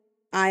into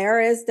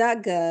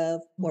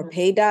irs.gov or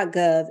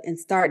pay.gov and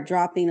start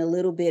dropping a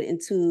little bit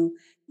into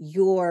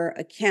your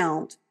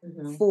account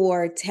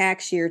for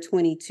tax year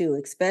 22,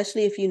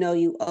 especially if you know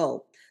you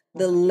owe.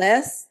 The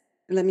less,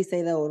 let me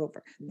say that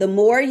over, the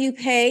more you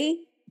pay,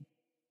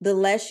 the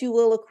less you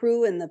will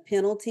accrue in the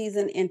penalties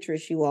and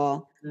interest, you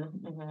all.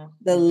 Mm-hmm.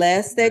 The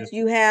less that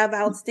you have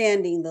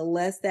outstanding, the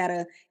less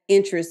that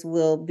interest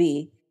will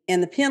be.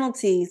 And the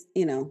penalties,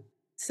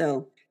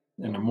 so.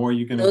 And the more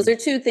you can. Those are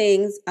two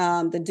things.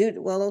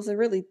 Those are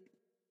really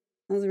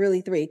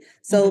three.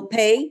 So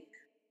pay,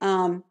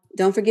 don't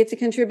forget to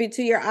contribute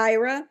to your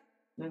IRA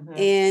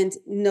and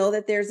know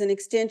that there's an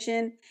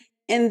extension.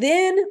 And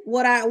then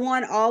what I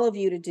want all of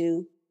you to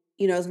do,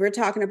 as we're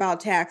talking about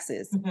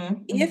taxes,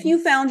 if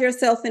you found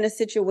yourself in a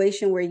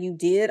situation where you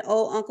did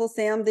owe Uncle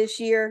Sam this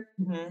year,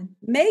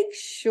 make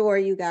sure,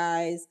 you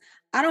guys,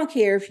 I don't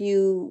care if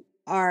you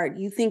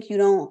think you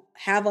don't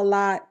have a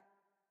lot,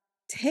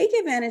 take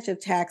advantage of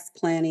tax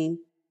planning.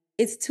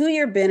 It's to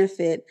your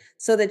benefit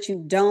so that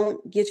you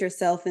don't get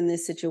yourself in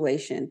this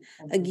situation.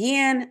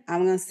 Again,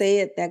 I'm going to say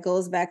it, that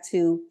goes back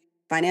to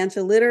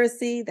financial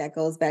literacy, that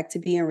goes back to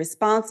being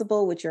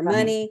responsible with your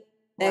money,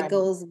 that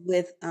goes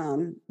with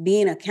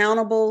being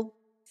accountable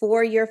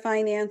for your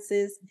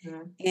finances,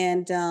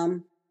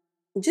 and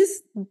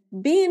just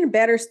being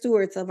better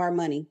stewards of our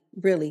money,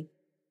 really.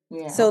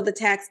 Yeah. So the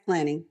tax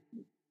planning.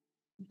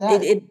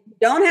 It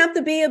don't have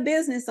to be a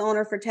business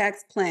owner for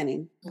tax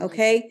planning.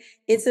 Okay.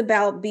 It's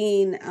about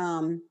being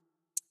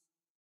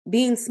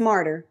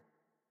smarter,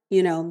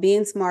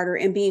 being smarter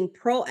and being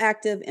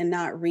proactive and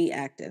not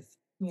reactive.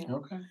 Yeah.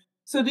 Okay.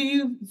 So do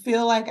you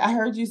feel like, I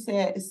heard you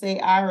say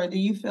Ira, do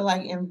you feel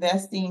like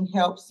investing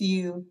helps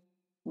you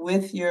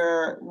with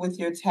your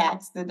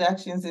tax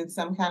deductions in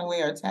some kind of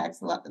way, or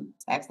tax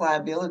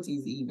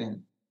liabilities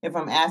even, if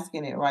I'm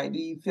asking it right? Do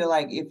you feel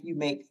like if you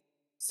make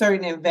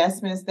certain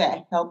investments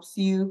that helps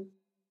you?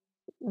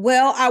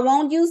 Well, I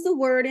won't use the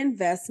word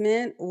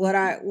investment.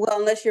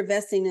 Unless you're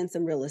investing in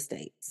some real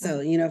estate. So,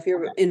 if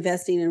you're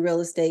investing in real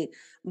estate,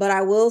 but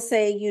I will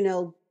say,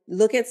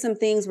 look at some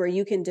things where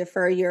you can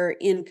defer your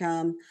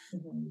income,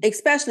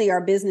 especially our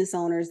business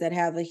owners that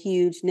have a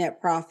huge net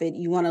profit.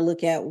 You want to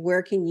look at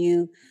where can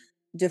you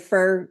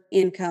defer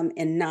income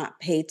and not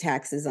pay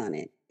taxes on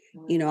it.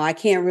 I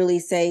can't really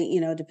say,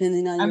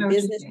 depending on your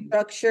business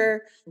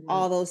structure,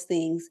 all those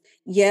things.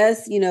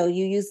 Yes, you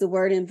use the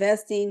word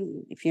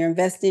investing. If you're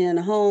investing in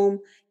a home,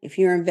 if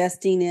you're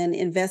investing in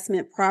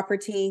investment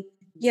property,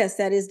 yes,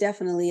 that is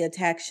definitely a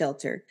tax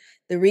shelter.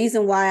 The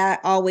reason why I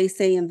always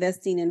say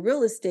investing in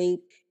real estate,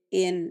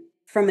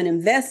 from an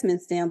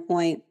investment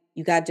standpoint,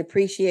 you got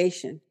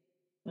depreciation.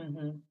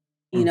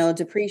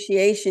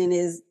 Depreciation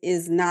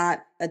is not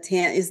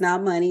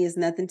money, it's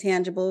nothing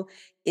tangible.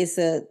 It's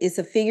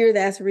a figure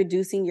that's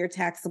reducing your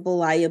taxable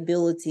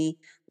liability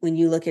when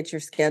you look at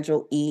your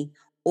Schedule E,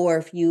 or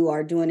if you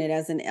are doing it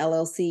as an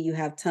LLC, you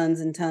have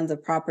tons and tons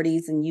of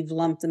properties and you've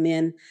lumped them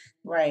in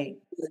with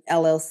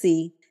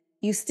LLC.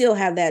 You still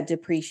have that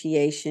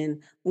depreciation,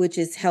 which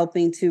is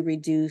helping to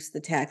reduce the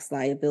tax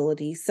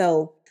liability.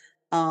 So,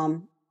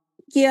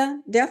 yeah,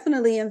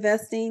 definitely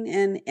investing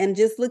and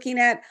just looking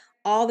at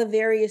all the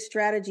various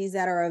strategies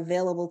that are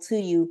available to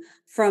you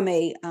from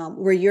a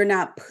where you're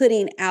not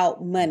putting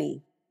out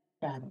money.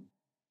 Got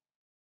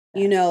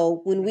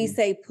it. When we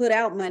say put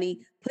out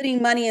money,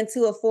 putting money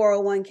into a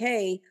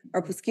 401k,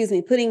 or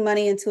putting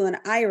money into an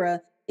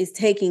IRA is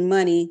taking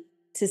money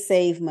to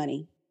save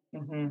money.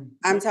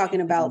 I'm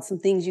talking about some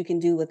things you can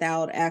do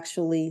without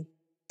actually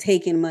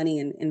taking money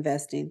and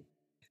investing.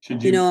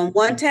 And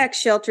one tax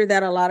shelter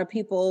that a lot of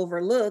people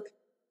overlook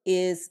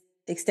is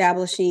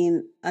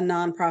establishing a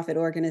nonprofit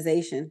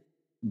organization.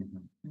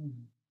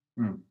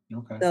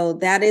 Okay. So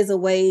that is a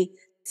way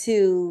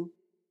to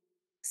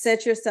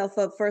set yourself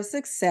up for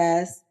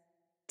success.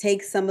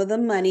 Take some of the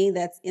money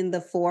that's in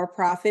the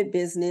for-profit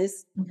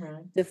business,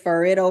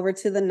 defer it over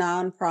to the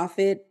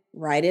nonprofit,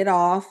 write it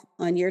off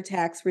on your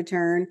tax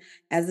return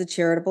as a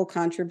charitable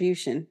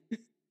contribution.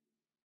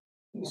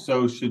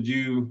 So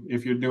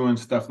if you're doing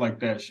stuff like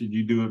that, should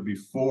you do it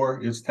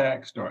before it's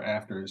taxed or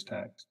after it's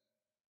taxed?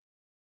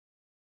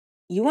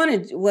 You want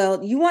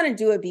to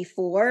do it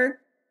before,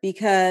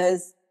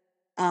 because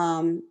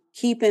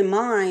keep in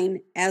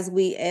mind, as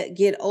we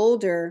get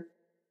older,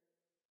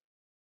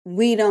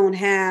 we don't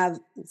have,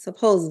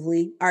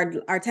 supposedly,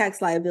 our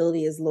tax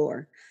liability is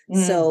lower.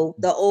 So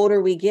the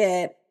older we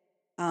get,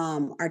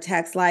 our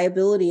tax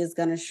liability is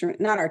going to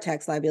shrink. Not our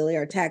tax liability,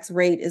 our tax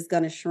rate is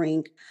going to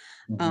shrink.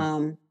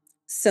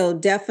 So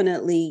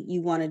definitely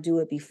you want to do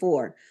it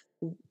before.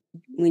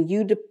 When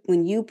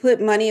you put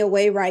money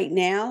away right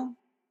now,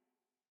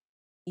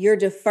 you're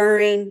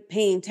deferring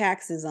paying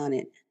taxes on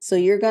it. So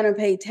you're going to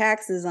pay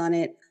taxes on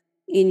it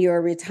in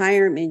your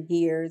retirement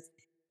years.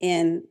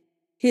 And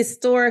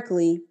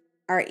historically,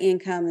 our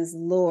income is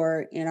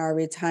lower in our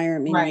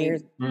retirement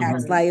years.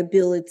 Tax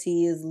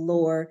liability is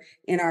lower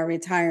in our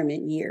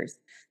retirement years.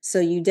 So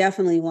you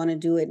definitely want to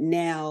do it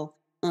now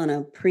on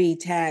a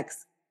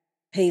pre-tax,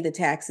 pay the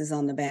taxes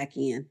on the back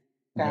end.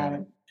 Got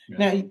it. Yeah.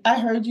 Now, I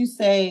heard you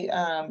say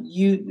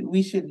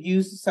we should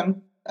use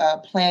some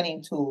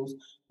planning tools.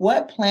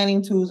 What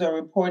planning tools or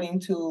reporting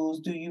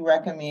tools do you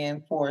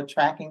recommend for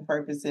tracking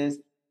purposes,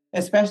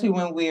 especially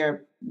when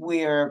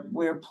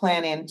we're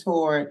planning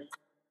toward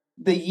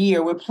the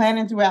year. We're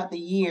planning throughout the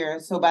year.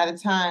 So by the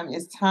time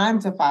it's time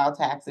to file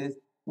taxes,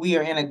 we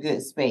are in a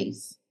good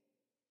space.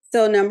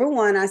 So number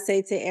one, I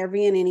say to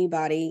every and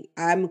anybody,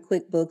 I'm a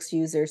QuickBooks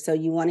user. So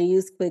you want to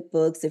use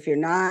QuickBooks. If you're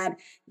not,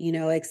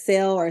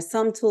 Excel or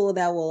some tool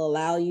that will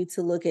allow you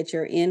to look at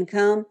your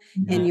income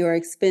and your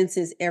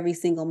expenses every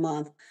single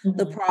month.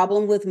 The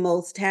problem with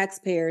most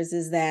taxpayers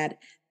is that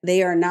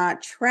they are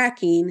not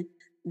tracking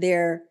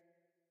they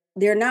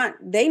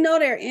know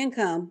their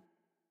income,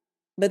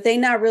 but they're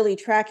not really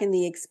tracking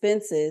the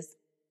expenses,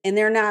 and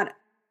they're not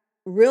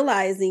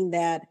realizing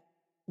that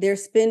they're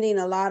spending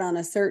a lot on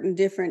a certain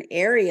different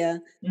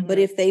area. But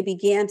if they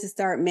began to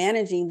start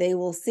managing, they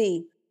will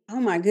see, oh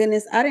my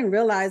goodness, I didn't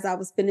realize I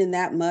was spending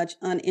that much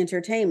on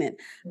entertainment.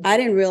 I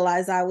didn't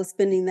realize I was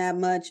spending that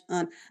much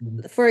on,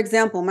 for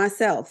example,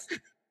 myself.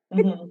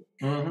 During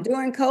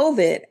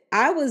COVID,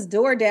 I was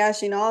door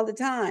dashing all the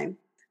time.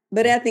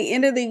 But at the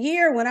end of the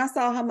year, when I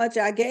saw how much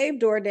I gave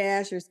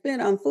DoorDash or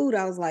spent on food,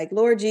 I was like,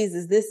 Lord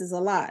Jesus, this is a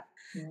lot.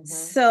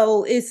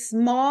 So it's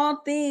small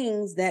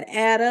things that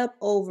add up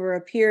over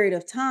a period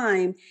of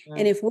time.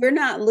 And if we're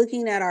not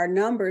looking at our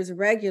numbers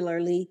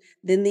regularly,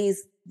 then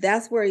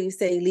that's where you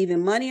say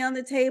leaving money on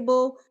the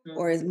table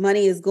or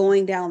money is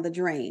going down the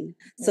drain.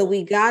 So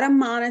we got to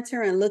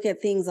monitor and look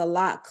at things a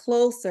lot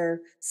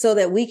closer so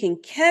that we can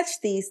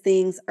catch these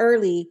things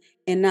early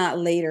and not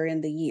later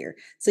in the year.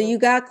 So you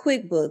got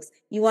QuickBooks.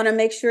 You want to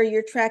make sure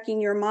you're tracking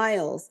your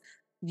miles.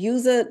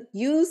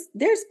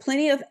 There's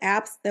plenty of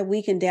apps that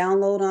we can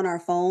download on our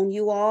phone,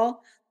 you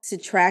all, to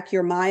track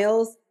your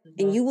miles.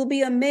 And you will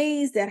be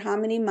amazed at how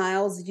many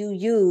miles you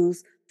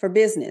use for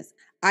business.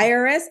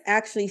 IRS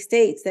actually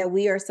states that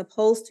we are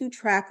supposed to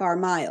track our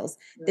miles.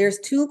 There's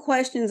 2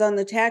 questions on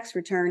the tax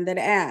return that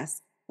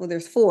ask, well,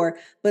 there's 4,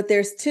 but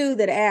there's 2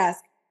 that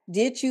ask,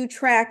 did you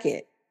track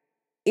it?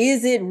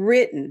 Is it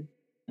written?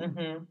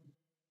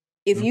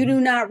 If you do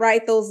not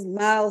write those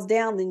miles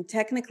down, then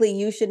technically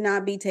you should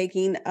not be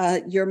taking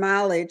your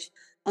mileage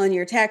on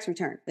your tax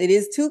return. It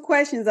is 2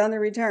 questions on the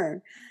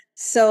return.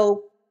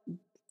 So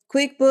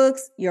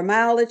QuickBooks, your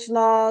mileage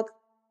log,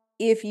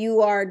 if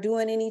you are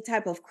doing any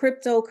type of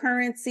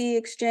cryptocurrency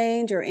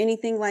exchange or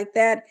anything like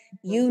that,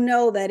 you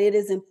know that it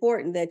is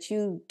important that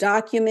you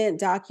document.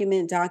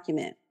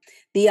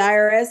 The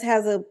IRS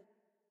has a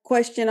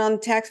question on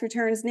tax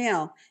returns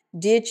now.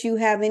 Did you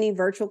have any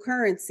virtual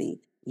currency?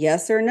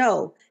 Yes or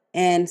no?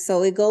 And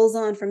so it goes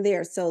on from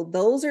there. So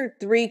those are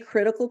 3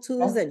 critical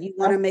tools that you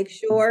want to make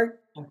sure.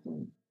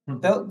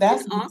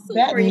 That's awesome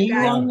that for you new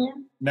guys. on there.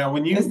 Now,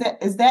 when you is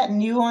that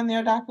new on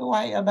there, Dr.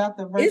 White, about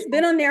the virtual? It's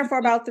been on there for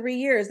about 3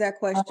 years, that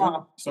question.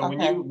 So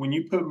when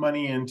you put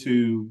money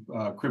into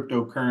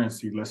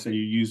cryptocurrency, let's say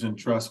you're using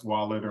Trust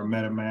Wallet or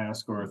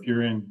MetaMask, or if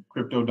you're in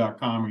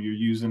crypto.com or you're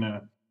using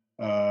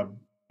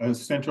a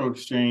central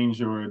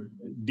exchange or a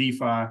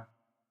DeFi,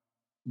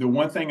 the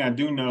one thing I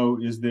do know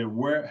is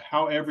that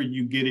however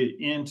you get it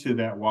into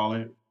that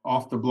wallet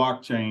off the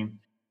blockchain,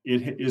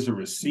 it is a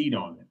receipt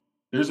on it.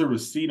 There's a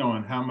receipt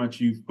on how much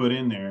you've put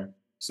in there.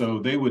 So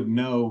they would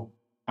know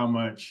how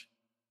much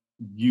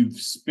you've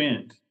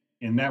spent,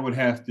 and that would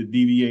have to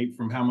deviate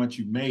from how much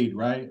you made,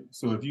 right?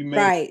 So if you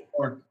made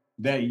more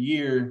that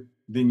year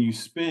than you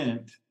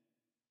spent,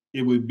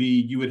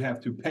 you would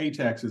have to pay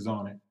taxes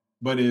on it.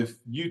 But if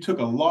you took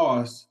a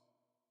loss,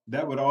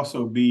 that would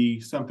also be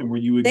something where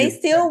you would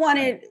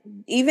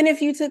even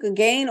if you took a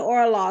gain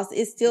or a loss,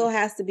 it still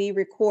has to be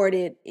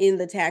recorded in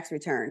the tax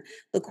return.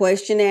 The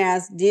question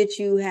asks, did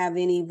you have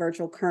any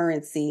virtual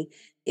currency?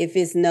 If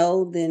it's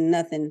no, then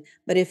nothing.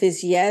 But if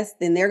it's yes,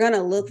 then they're going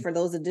to look for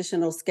those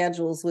additional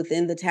schedules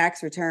within the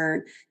tax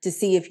return to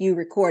see if you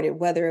recorded,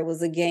 whether it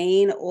was a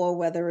gain or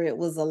whether it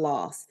was a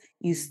loss.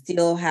 You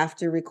still have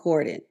to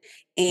record it.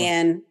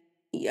 And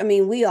I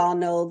mean, we all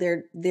know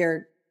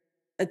they're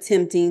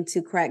attempting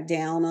to crack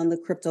down on the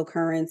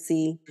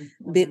cryptocurrency,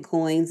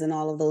 Bitcoins, and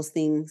all of those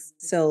things.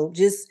 So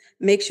just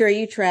make sure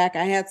you track.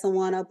 I had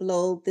someone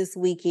upload this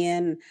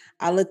weekend.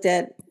 I looked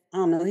at, I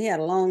don't know, he had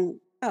a long,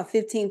 about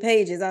 15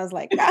 pages. I was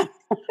like, God.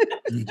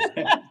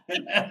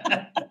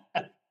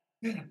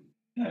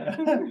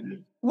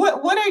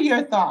 What are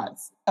your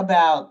thoughts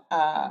about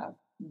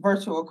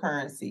virtual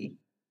currency?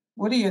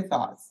 What are your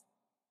thoughts?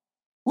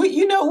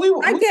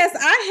 I guess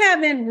I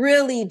haven't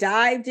really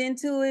dived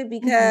into it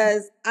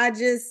because I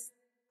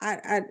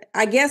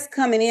guess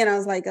coming in, I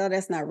was like, oh,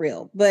 that's not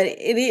real, but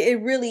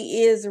it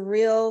really is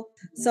real.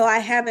 So I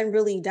haven't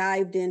really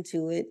dived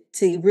into it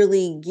to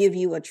really give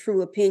you a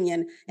true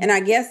opinion. And I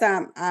guess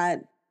I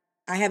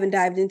haven't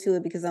dived into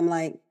it because I'm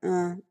like,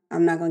 I'm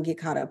not going to get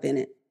caught up in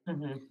it.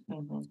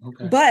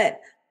 Okay.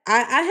 But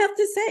I have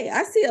to say,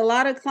 I see a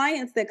lot of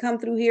clients that come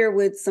through here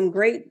with some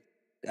great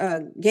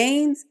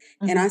gains,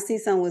 and I see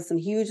some with some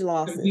huge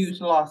losses.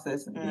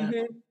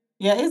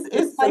 Yeah,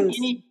 it's like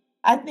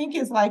I think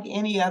it's like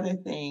any other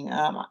thing.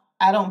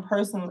 I don't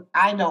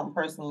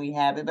personally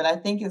have it, but I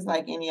think it's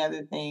like any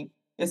other thing.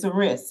 It's a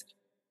risk.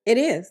 It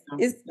is.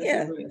 It's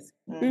a risk.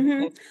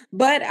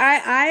 But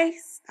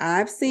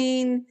I've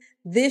seen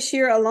this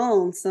year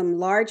alone some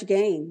large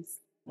gains.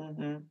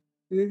 Yeah.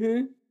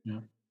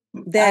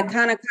 that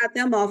kind of caught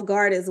them off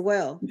guard as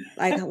well.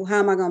 Like, how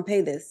am I going to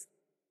pay this?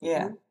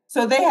 Yeah.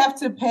 So they have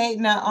to pay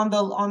now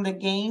on the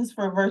gains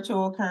for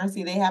virtual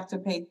currency. They have to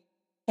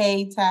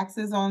pay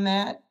taxes on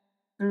that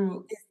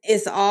through.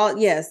 It's all,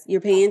 yes,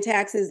 you're paying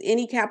taxes,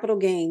 any capital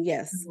gain.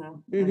 Yes.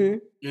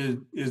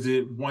 Is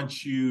it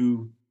once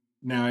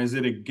is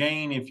it a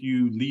gain if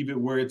you leave it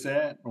where it's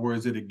at, or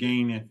is it a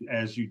gain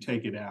as you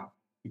take it out?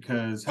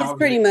 Because it's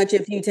pretty much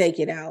if you take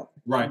it out.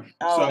 Right.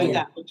 Oh, So I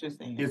got what you're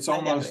saying. It's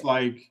almost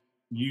like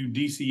you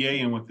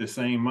DCAing with the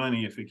same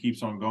money if it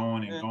keeps on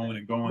going and going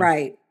and going.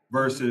 Right.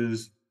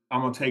 Versus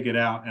I'm gonna take it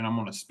out and I'm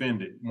gonna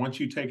spend it. Once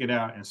you take it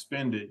out and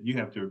spend it, you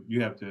have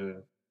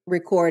to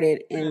record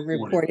it and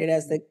report it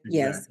as the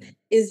yes. Exactly.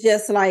 It's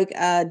just like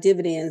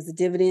dividends, the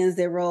dividends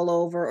that roll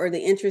over or the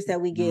interest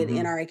that we get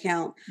in our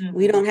account.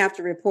 We don't have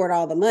to report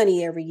all the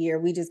money every year.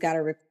 We just got to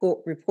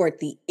report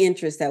the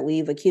interest that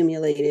we've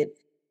accumulated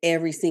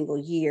every single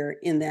year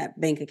in that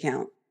bank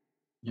account.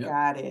 Yep.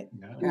 Got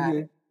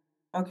it.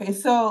 Okay,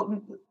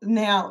 so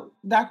now,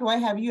 Dr.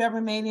 White, have you ever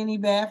made any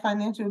bad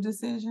financial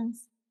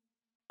decisions?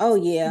 Oh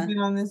yeah. You've been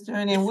on this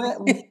journey, and what?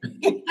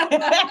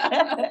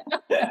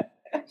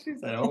 She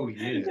said, "Oh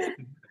yeah."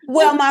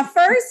 Well, my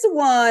first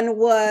one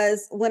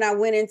was when I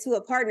went into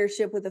a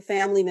partnership with a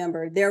family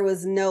member. There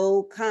was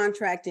no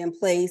contract in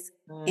place,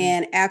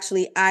 and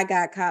actually, I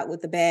got caught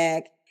with the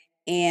bag,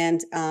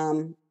 and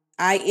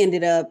I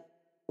ended up.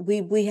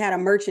 We had a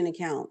merchant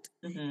account,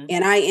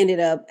 and I ended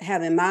up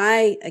having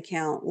my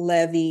account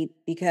levied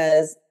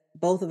because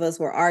both of us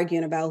were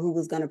arguing about who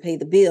was going to pay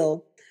the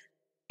bill,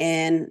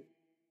 and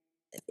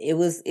it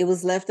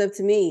was left up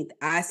to me.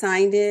 I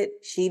signed it,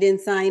 she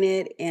didn't sign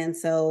it, and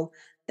so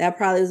that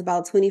probably was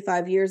about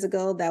 25 years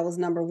ago. That was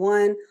number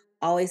one.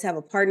 Always have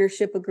a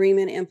partnership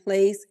agreement in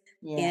place.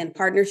 And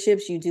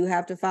partnerships, you do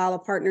have to file a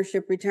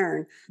partnership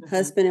return.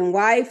 Husband and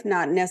wife,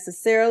 not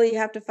necessarily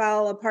have to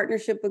file a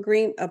partnership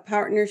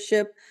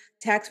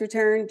tax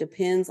return.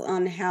 Depends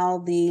on how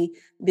the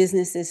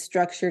business is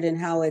structured and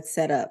how it's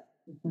set up.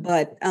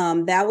 But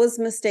that was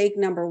mistake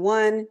number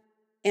one.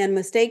 And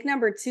mistake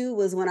number two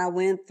was when I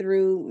went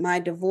through my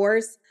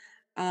divorce.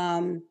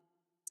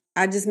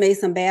 I just made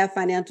some bad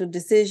financial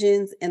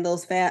decisions, and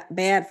those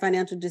bad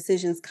financial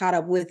decisions caught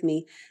up with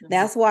me.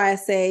 That's why I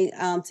say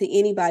to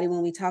anybody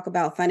when we talk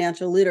about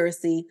financial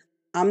literacy,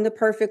 I'm the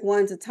perfect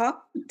one to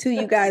talk to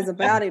you guys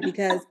about it,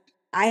 because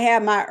I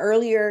had my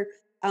earlier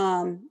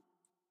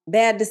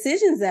bad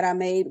decisions that I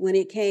made when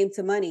it came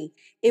to money.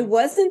 It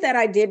wasn't that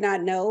I did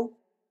not know,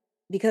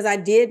 because I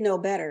did know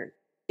better.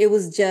 It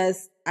was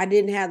just I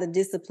didn't have the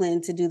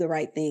discipline to do the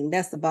right thing.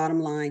 That's the bottom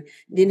line.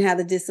 Didn't have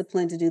the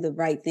discipline to do the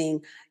right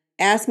thing.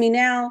 Ask me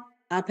now,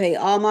 I pay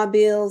all my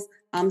bills.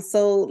 I'm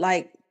so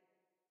like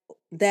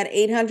that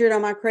 800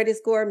 on my credit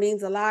score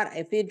means a lot.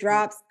 If it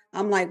drops,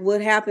 I'm like,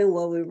 what happened?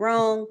 What went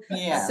wrong?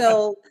 Yeah.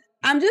 So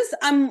I'm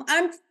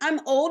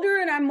older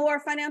and I'm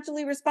more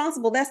financially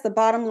responsible. That's the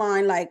bottom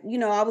line. Like,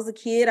 I was a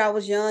kid, I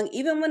was young,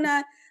 even when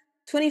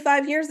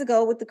 25 years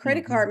ago with the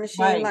credit card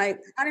machine, like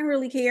I didn't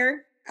really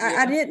care.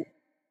 I didn't.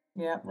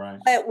 Yeah. Right.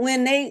 But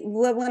when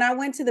I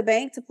went to the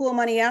bank to pull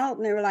money out,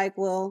 and they were like,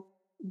 well,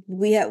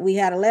 we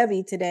had a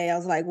levy today. I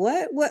was like,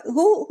 what,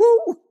 who?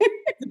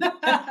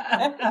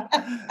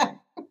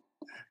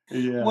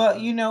 Yeah. Well,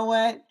 you know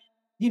what?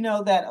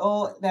 That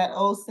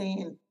old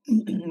saying,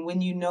 when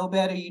you know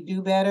better, you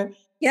do better.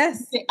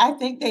 Yes. I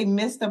think they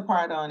missed a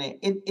part on it.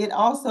 It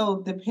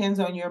also depends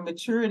on your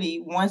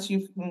maturity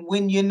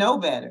when you know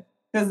better.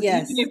 Because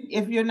even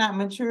if you're not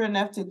mature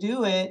enough to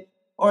do it,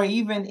 or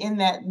even in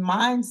that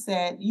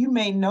mindset, you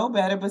may know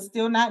better, but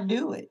still not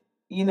do it.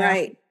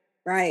 Right.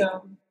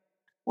 So,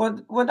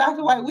 well,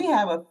 Dr. White, we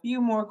have a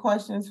few more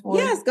questions for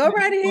you. Yes, go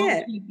right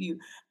ahead. Keep you.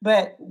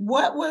 But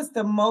what was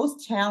the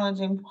most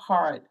challenging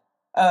part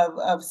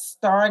of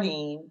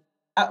starting?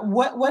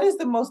 What is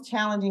the most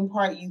challenging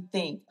part you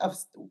think of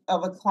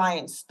a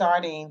client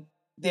starting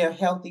their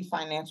healthy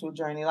financial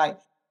journey? Like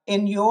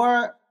in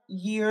your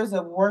years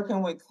of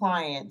working with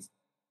clients,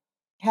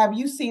 have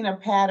you seen a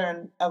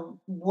pattern of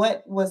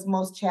what was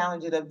most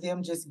challenging of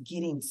them just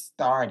getting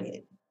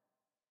started?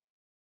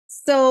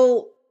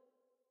 So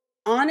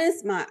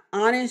my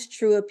honest,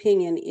 true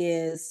opinion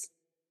is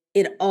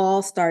it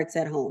all starts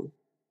at home.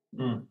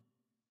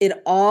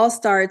 It all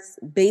starts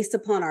based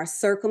upon our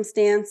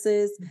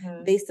circumstances,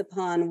 based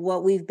upon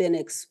what we've been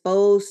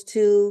exposed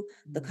to,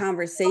 the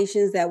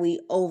conversations that we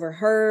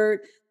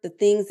overheard, the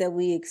things that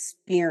we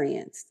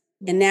experienced.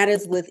 And that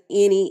is with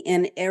any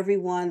and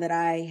everyone that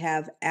I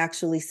have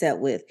actually sat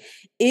with.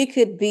 It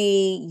could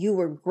be you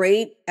were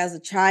great as a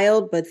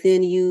child, but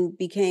then you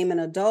became an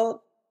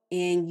adult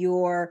and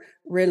your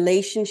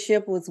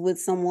relationship was with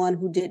someone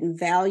who didn't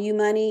value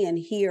money, and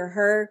he or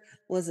her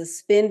was a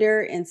spender.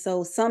 And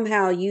so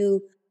somehow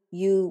you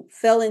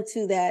fell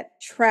into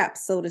that trap,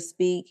 so to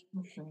speak,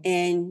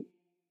 and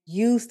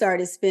you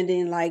started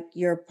spending like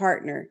your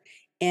partner.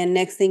 And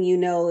next thing you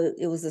know,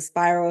 it was a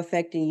spiral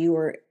effect and you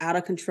were out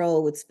of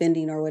control with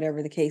spending or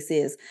whatever the case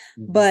is.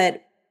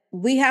 But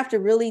we have to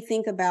really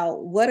think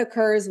about what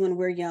occurs when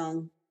we're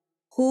young.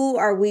 Who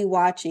are we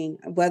watching?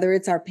 Whether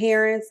it's our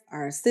parents,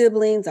 our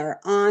siblings, our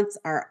aunts,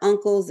 our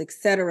uncles,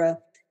 etc.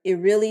 It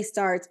really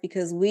starts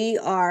because we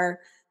are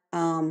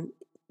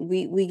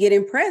we get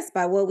impressed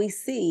by what we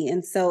see.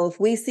 And so if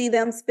we see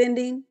them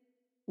spending,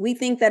 we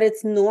think that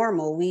it's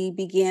normal. We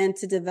begin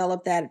to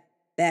develop that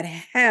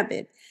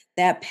habit,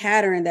 that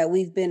pattern that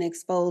we've been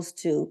exposed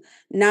to,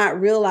 not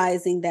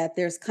realizing that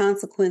there's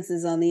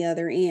consequences on the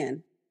other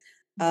end.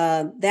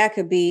 That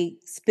could be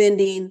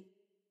spending,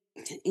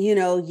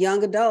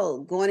 young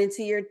adult, going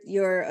into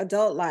your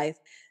adult life.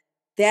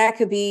 That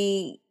could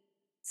be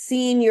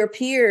seeing your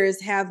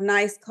peers have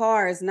nice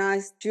cars,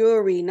 nice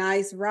jewelry,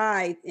 nice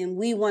rides, and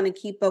we want to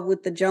keep up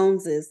with the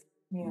Joneses.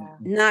 Yeah.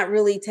 Not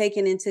really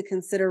taking into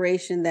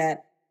consideration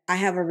that I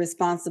have a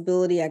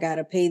responsibility. I got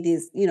to pay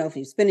this, if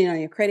you're spending on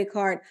your credit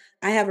card,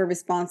 I have a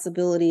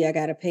responsibility. I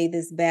got to pay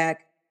this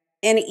back.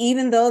 And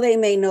even though they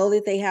may know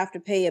that they have to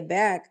pay it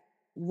back,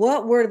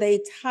 what were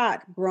they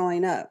taught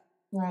growing up?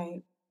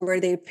 Right. Were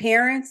their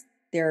parents,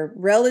 their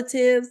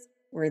relatives,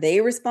 were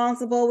they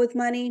responsible with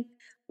money?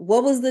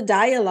 What was the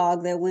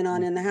dialogue that went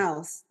on in the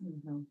house?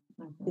 Mm-hmm.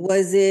 Mm-hmm.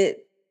 Was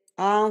it,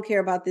 I don't care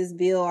about this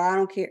bill, or I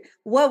don't care?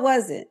 What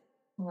was it?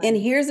 Right. And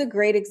here's a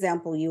great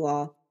example, you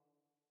all.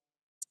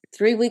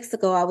 3 weeks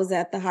ago, I was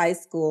at the high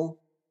school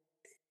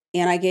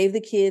and I gave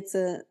the kids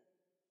a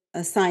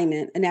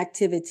assignment, an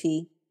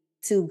activity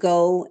to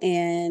go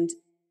and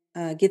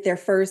get their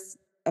first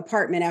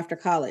apartment after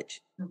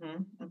college.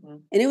 Mm-hmm. Mm-hmm.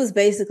 And it was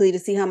basically to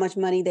see how much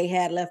money they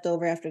had left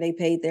over after they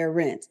paid their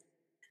rent.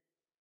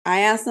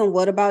 I asked them,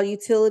 what about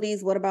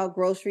utilities? What about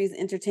groceries,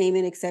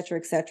 entertainment, et cetera,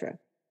 et cetera?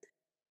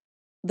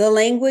 The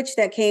language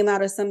that came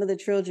out of some of the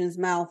children's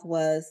mouth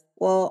was,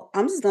 well,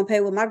 I'm just going to pay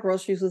with my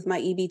groceries with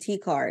my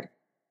EBT card.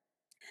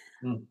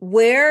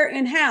 Where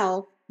and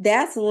how,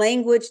 that's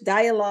language,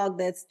 dialogue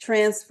that's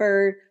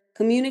transferred,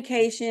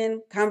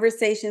 communication,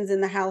 conversations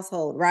in the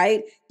household,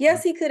 right?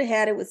 Yes, he could have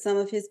had it with some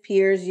of his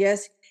peers.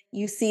 Yes,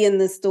 you see in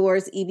the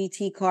stores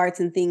EBT cards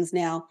and things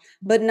now,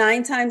 but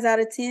 9 times out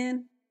of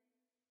 10,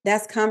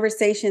 that's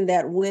conversation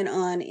that went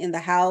on in the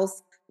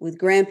house with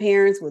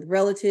grandparents, with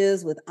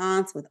relatives, with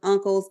aunts, with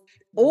uncles,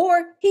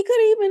 or he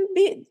could even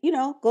be,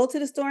 go to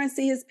the store and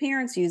see his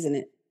parents using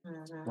it.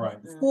 Mm-hmm. Right.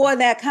 For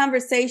that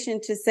conversation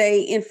to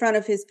say in front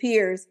of his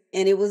peers,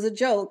 and it was a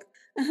joke,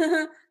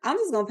 I'm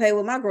just going to pay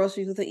with my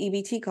groceries with an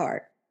EBT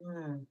card.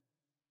 Mm.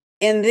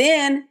 And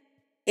then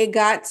it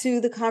got to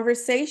the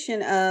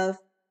conversation of,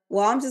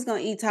 well, I'm just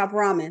going to eat top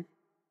ramen.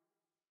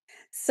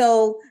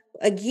 So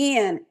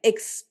again,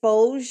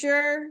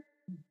 exposure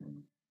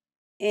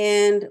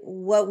and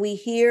what we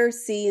hear,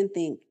 see, and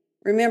think.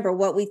 Remember,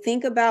 what we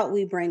think about,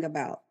 we bring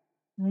about.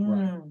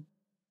 Mm.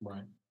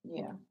 Right.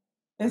 Yeah.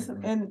 It's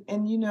Right. and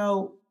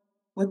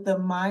with the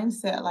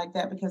mindset like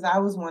that, because I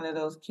was one of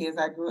those kids.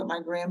 I grew up, my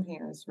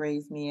grandparents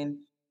raised me,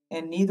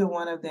 and neither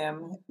one of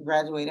them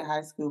graduated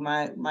high school.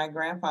 My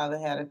grandfather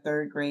had a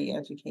 3rd grade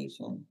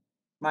education.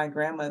 My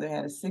grandmother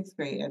had a 6th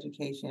grade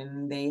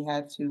education. They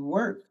had to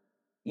work,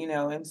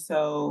 and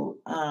so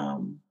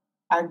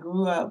I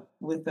grew up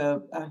with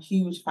a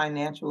huge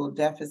financial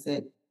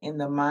deficit in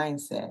the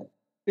mindset.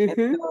 And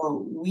Mhm.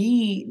 so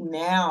we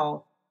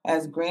now,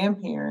 as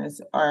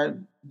grandparents, are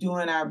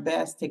doing our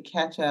best to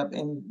catch up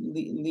and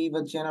leave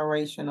a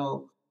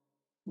generational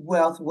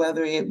wealth,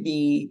 whether it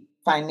be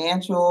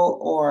financial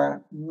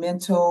or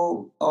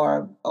mental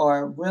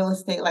or real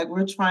estate. Like,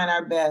 we're trying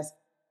our best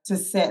to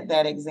set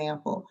that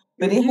example.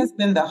 But it Mhm. has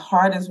been the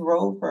hardest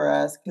road for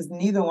us because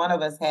neither one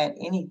of us had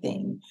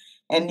anything,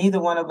 and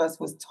neither one of us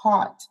was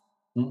taught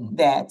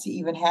that to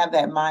even have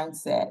that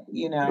mindset.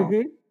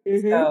 Mhm.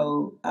 Mhm.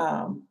 So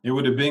It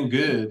would have been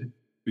good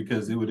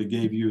because it would have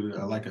gave you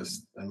like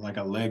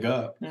a leg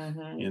up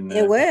mhm. in It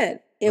that would.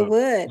 It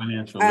would.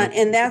 financial And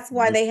literacy. that's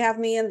why they have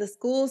me in the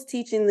schools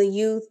teaching the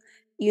youth,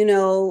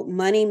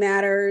 money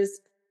matters,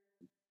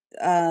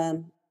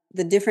 the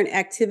different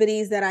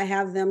activities that I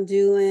have them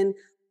doing,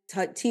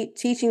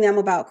 teaching them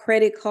about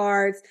credit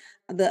cards.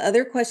 The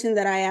other question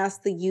that I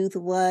asked the youth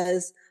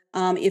was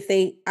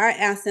I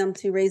asked them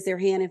to raise their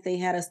hand if they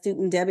had a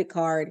student debit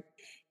card.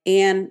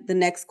 And the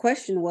next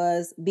question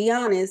was, be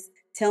honest,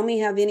 tell me,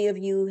 have any of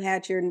you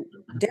had your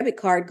debit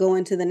card go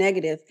into the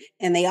negative?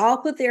 And they all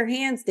put their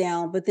hands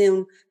down, but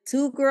then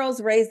 2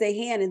 girls raised their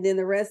hand and then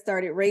the rest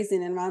started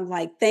raising. And I'm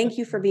like, thank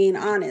you for being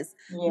honest.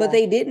 But Yeah.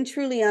 they didn't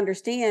truly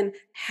understand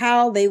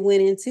how they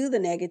went into the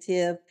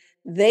negative.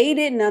 They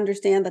didn't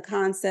understand the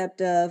concept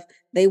of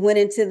they went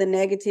into the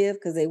negative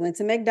because they went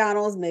to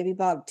McDonald's, maybe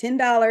bought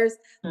 $10,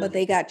 but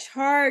they got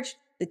charged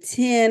the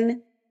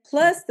 10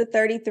 plus the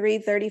 33,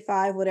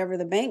 35, whatever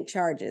the bank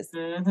charges.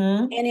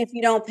 Mhm. And if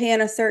you don't pay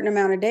in a certain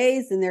amount of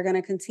days, then they're going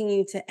to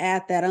continue to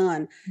add that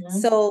on. Mhm.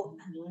 So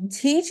Mhm.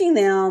 teaching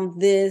them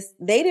this,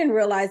 they didn't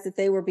realize that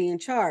they were being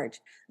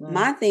charged.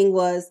 My thing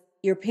was,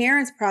 your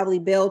parents probably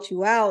bailed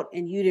you out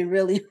and you didn't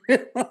really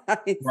realize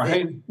it.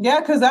 Right. Yeah,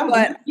 because we're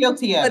But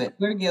guilty of but it.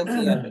 We're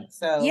guilty of it.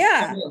 So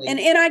yeah, really.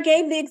 and I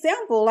gave the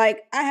example,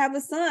 like I have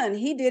a son,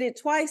 he did it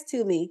twice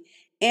to me,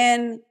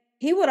 and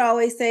he would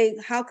always say,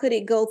 how could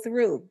it go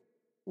through?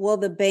 Well,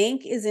 the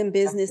bank is in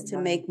business to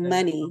make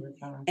money.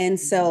 And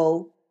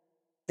so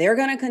they're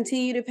going to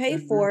continue to pay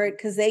for it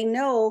because they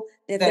know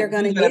that they're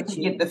going to get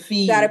you. The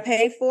fee. You got to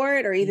pay for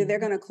it, or either they're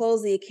going to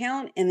close the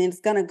account and then it's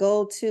going to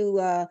go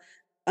to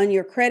on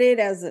your credit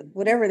as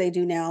whatever they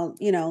do now,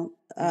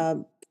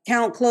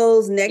 account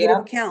close, negative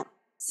account.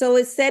 So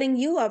it's setting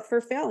you up for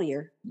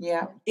failure.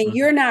 Yeah. And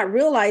you're not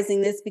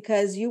realizing this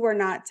because you were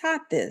not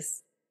taught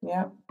this.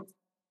 Yeah.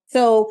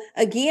 So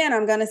again,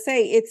 I'm going to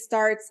say it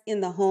starts in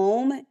the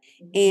home.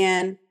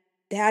 And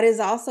that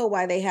is also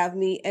why they have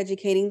me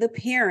educating the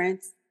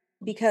parents,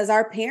 because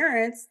our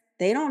parents,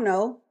 they don't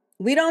know.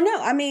 We don't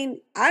know. I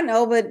mean, I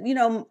know, but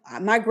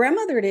my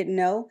grandmother didn't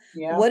know.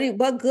 Yeah.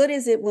 What good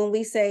is it when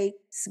we say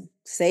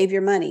save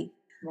your money?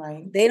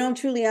 Right. They don't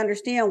truly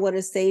understand what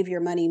does save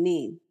your money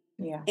mean.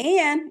 Yeah.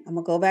 And I'm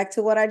going to go back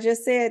to what I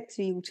just said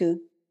to you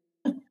two.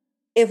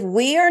 If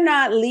we are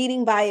not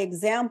leading by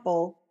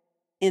example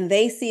and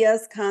they see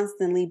us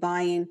constantly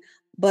buying,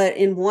 but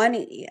in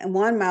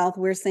one mouth,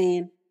 we're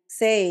saying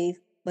save,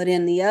 but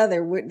in the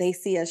other, they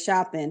see us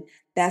shopping,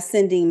 that's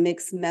sending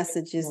mixed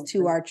messages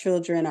to our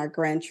children, our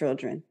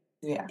grandchildren.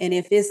 Yeah. And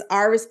if it's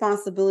our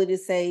responsibility to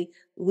say,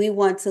 we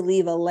want to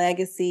leave a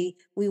legacy,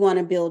 we want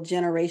to build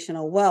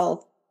generational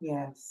wealth.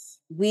 Yes.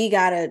 We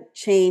got to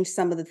change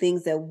some of the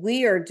things that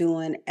we are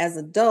doing as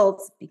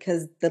adults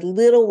because the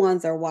little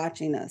ones are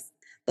watching us.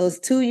 Those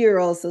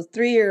 2-year-olds, those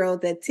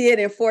 3-year-olds, that 10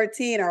 and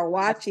 14 are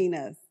watching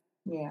us.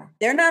 Yeah.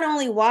 They're not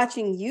only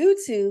watching you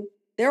two,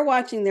 they're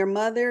watching their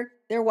mother,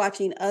 they're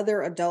watching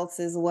other adults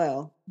as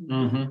well.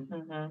 Mm-hmm.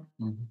 Mm-hmm.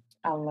 Mm-hmm.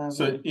 I love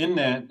So it. in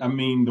that, I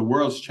mean, the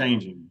world's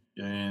changing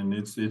and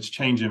it's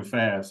changing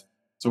fast.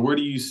 So where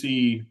do you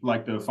see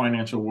like the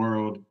financial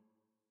world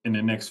in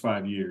the next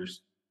 5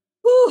 years?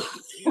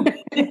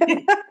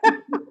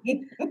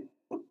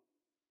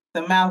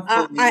 The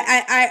mouthful.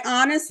 I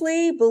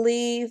honestly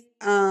believe,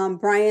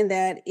 Brian,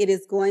 that it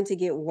is going to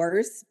get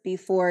worse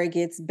before it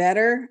gets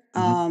better.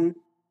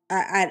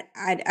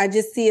 I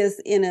just see us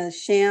in a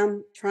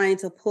sham trying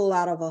to pull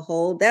out of a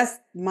hole. That's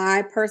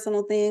my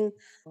personal thing.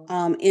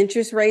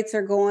 Interest rates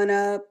are going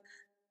up.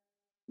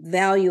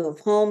 Value of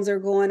homes are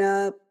going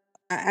up.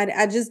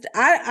 I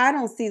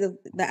don't see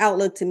the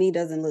outlook to me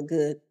doesn't look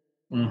good.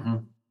 Mm-hmm.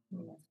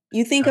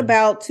 You think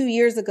about 2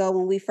 years ago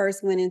when we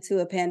first went into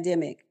a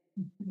pandemic.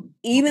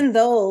 Even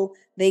though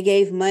they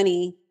gave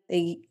money,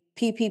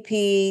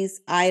 PPPs,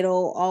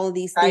 EIDL, all of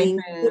these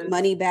things, put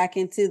money back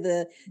into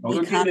the economy.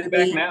 They're getting it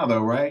back now,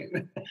 though, right?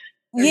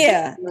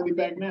 Yeah. Money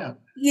back now.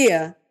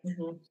 Yeah.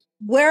 Mm-hmm.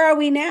 Where are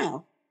we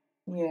now?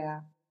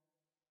 Yeah.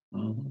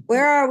 Mm-hmm.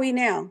 Where are we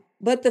now?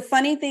 But the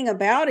funny thing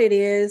about it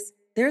is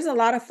there's a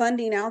lot of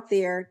funding out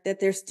there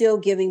that they're still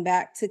giving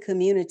back to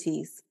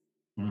communities.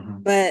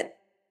 Mm-hmm. But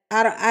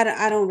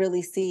I don't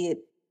really see it.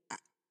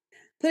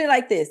 Put it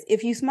like this.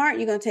 If you're smart,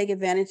 you're going to take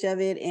advantage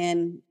of it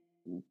and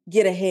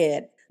get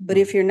ahead. But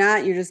if you're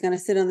not, you're just going to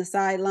sit on the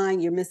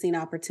sideline. You're missing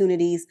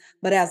opportunities.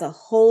 But as a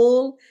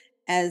whole,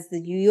 as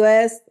the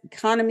U.S.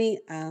 economy,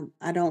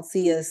 I don't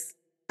see us.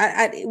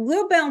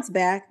 We'll bounce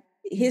back.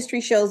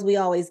 History shows we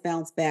always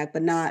bounce back,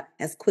 but not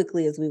as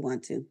quickly as we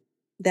want to.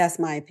 That's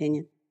my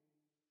opinion.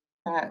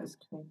 That is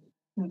cool.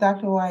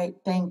 Dr. White,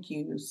 thank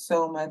you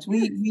so much.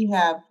 We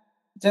have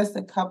just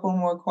a couple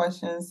more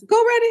questions. Go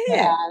right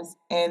ahead. To ask,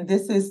 and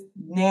this is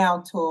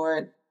now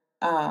toward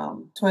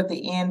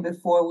the end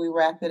before we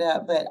wrap it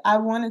up. But I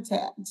wanted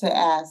to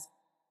ask,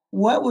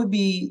 what would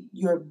be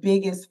your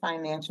biggest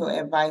financial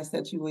advice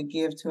that you would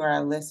give to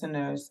our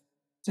listeners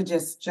to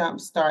just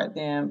jumpstart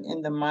them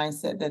in the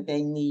mindset that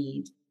they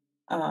need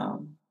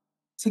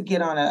to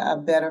get on a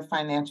better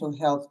financial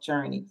health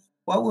journey?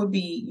 What would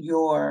be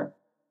your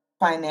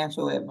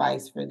financial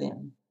advice for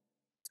them?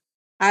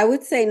 I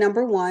would say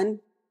number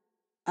one,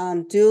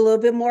 do a little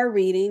bit more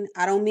reading.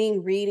 I don't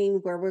mean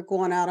reading where we're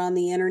going out on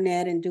the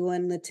internet and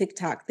doing the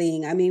TikTok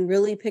thing. I mean,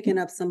 really picking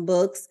up some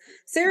books.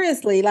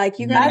 Seriously, like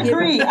you're going to get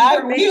we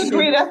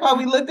agree. That's why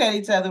we looked at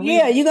each other.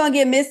 You're going to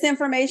get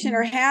misinformation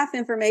or half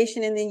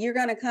information. And then you're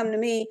going to come to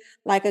me,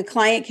 like a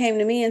client came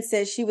to me and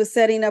said she was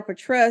setting up a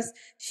trust.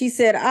 She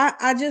said,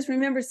 I just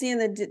remember seeing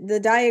the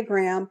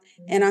diagram.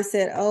 And I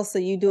said, oh, so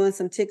you doing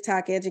some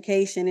TikTok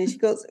education? And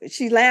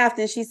she laughed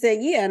and she said,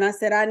 yeah. And I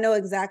said, I know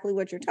exactly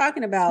what you're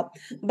talking about.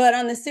 But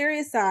on the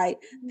serious side,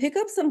 pick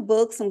up some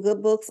books, some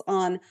good books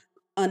on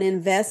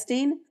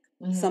investing,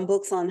 some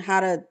books on how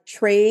to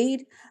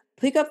trade.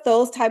 Pick up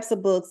those types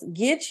of books.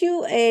 Get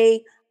you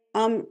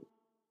an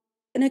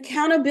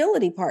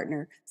accountability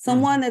partner,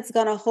 someone that's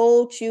going to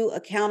hold you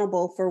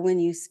accountable for when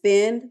you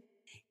spend.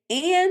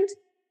 And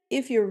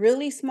if you're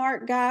really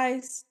smart,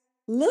 guys,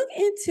 look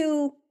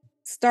into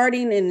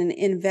starting an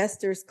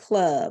investors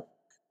club.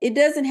 It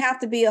doesn't have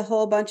to be a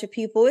whole bunch of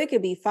people. It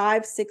could be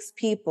 5, 6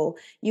 people.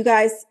 You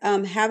guys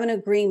have an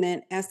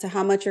agreement as to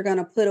how much you're going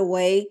to put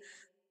away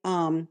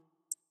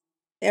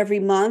every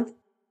month,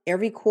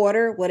 every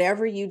quarter,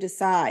 whatever you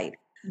decide.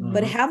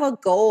 But have a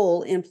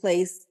goal in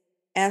place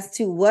as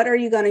to what are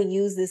you going to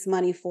use this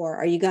money for?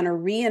 Are you going to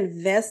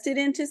reinvest it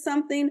into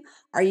something?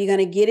 Are you going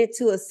to get it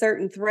to a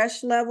certain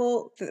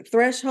threshold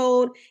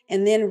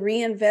and then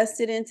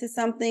reinvest it into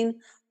something?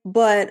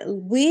 But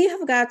we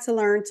have got to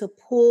learn to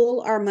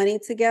pool our money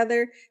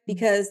together,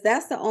 because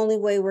that's the only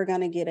way we're going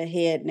to get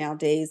ahead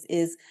nowadays,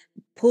 is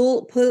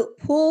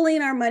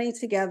pooling our money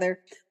together.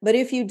 But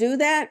if you do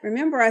that,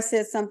 remember I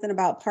said something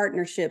about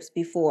partnerships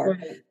before.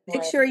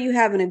 Make sure you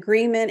have an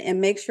agreement and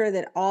make sure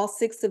that all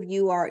 6 of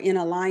you are in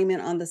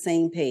alignment on the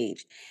same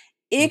page.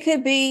 It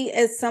could be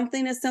as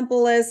something as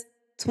simple as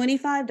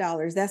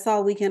 $25. That's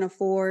all we can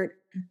afford.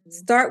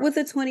 Start with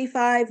the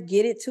 25,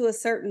 get it to a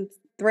certain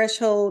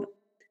threshold,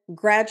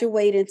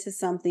 graduate into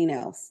something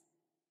else.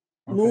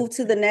 Move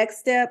to the next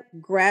step,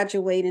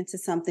 graduate into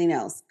something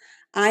else.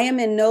 I am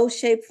in no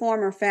shape,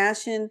 form, or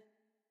fashion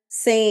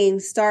saying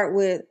start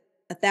with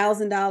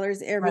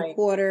 $1,000 every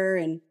quarter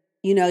and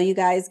you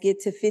guys get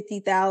to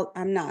 50,000.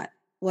 I'm not.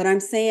 What I'm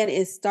saying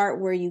is start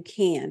where you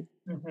can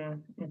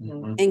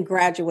and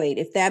graduate.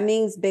 If that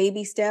means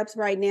baby steps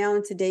right now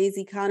in today's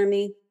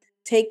economy,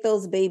 take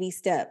those baby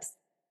steps.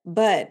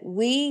 But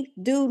we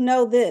do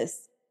know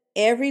this.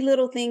 Every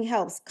little thing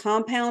helps.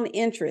 Compound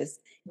interest.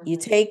 You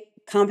take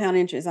compound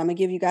interest. I'm going to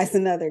give you guys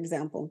another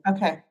example.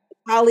 Okay. A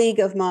colleague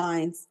of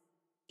mine,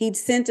 he'd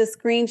sent a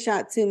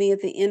screenshot to me at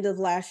the end of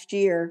last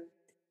year,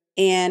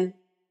 and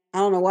I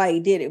don't know why he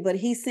did it, but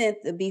he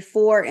sent the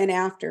before and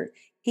after.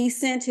 He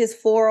sent his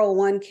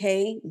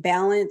 401k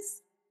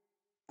balance.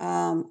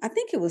 I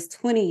think it was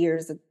 20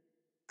 years ago.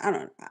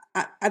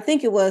 I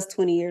think it was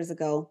 20 years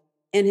ago.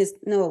 And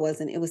no, it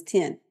wasn't. It was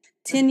 10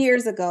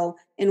 years ago,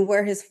 and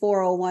where his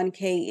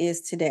 401k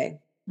is today.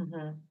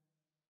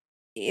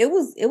 It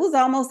was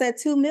almost at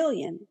 2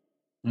 million.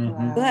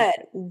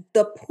 But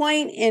the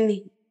point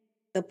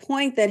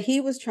that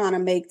he was trying to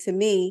make to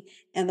me,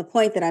 and the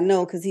point that I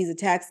know because he's a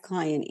tax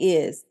client,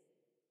 is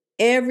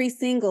every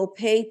single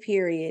pay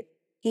period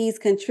he's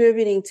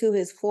contributing to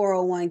his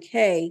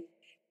 401k,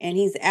 and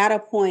he's at a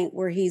point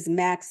where he's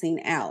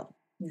maxing out.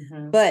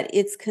 But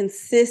it's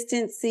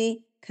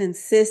consistency,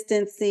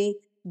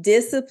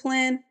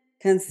 discipline,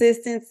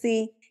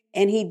 consistency,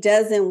 and he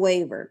doesn't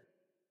waver.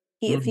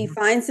 If he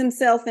finds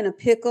himself in a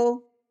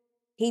pickle,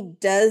 he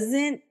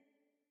doesn't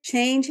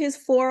change his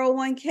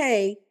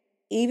 401k.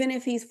 Even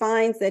if he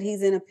finds that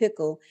he's in a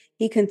pickle,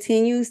 he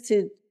continues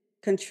to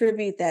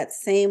contribute that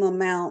same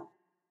amount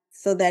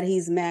so that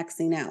he's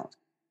maxing out.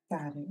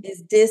 Got it.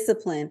 It's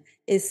discipline.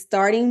 It's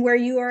starting where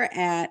you are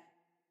at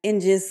and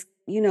just,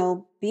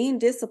 being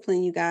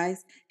disciplined, you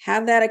guys.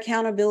 Have that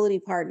accountability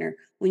partner.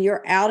 When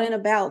you're out and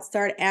about,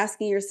 start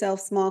asking yourself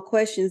small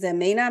questions that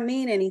may not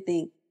mean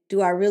anything. Do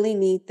I really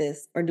need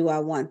this, or do I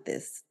want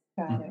this?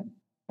 Got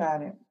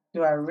it.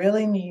 Do I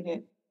really need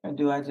it, or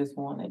do I just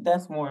want it?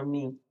 That's more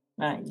me,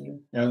 not you.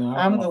 Yeah, no,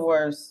 I'm the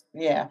worst.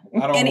 Yeah.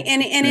 And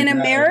in a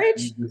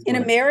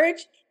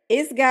marriage,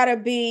 it's gotta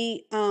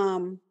be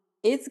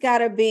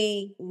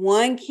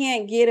one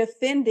can't get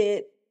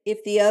offended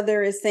if the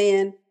other is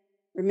saying,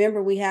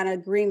 remember, we had an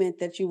agreement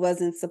that you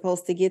wasn't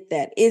supposed to get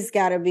that. It's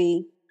gotta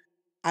be,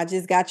 I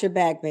just got your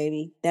back,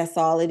 baby. That's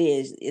all it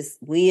is. It's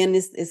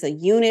a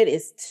unit,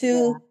 it's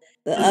 2.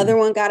 The other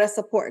one got to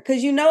support,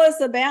 because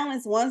it's a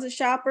balance. One's a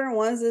shopper and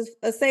one's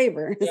a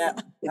saver. Yeah,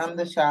 I'm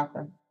the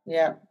shopper.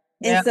 Yeah.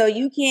 And so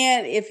you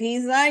can't, if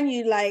he's on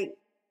you, like,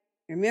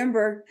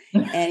 remember,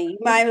 and you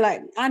might be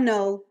like, I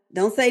know,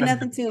 don't say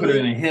nothing to me. Put it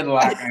in a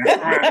headlock.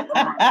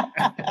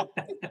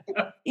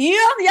 Y'all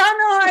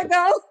know how it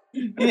goes.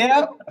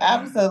 Yep,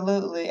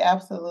 absolutely.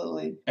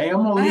 Hey,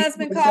 my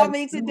husband called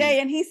me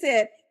today, and he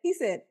said,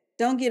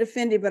 don't get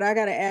offended, but I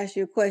got to ask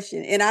you a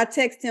question. And I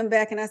texted him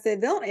back and I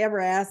said, don't ever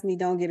ask me,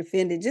 don't get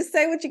offended. Just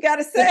say what you got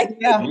to say.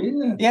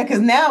 Yeah,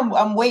 because now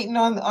I'm waiting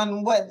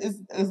on what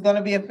is going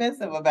to be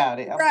offensive about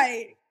it.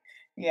 Right.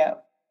 Yeah.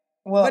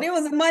 Well, but it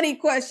was a money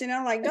question.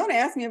 I'm like, don't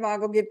ask me if I'll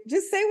go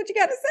just say what you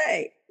got to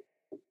say.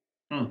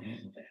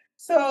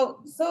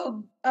 So,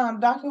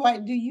 Dr.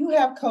 White, do you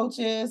have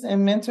coaches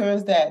and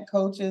mentors that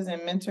coaches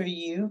and mentor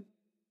you?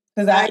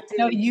 Because I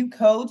know you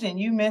coach and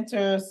you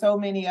mentor so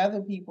many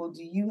other people.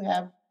 Do you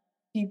have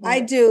people?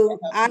 I do.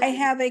 I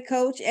have a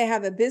coach. I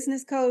have a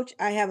business coach.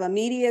 I have a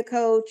media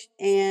coach,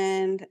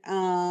 and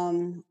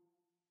I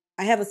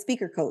have a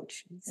speaker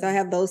coach. So I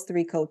have those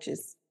 3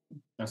 coaches.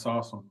 That's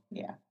awesome.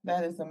 Yeah,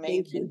 that is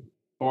amazing. Thank you.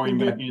 Pouring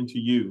back into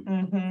you.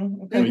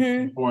 So you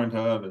can pour into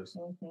others.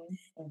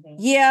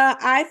 Yeah,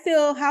 I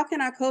feel, how can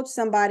I coach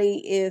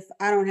somebody if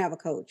I don't have a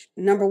coach?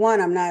 Number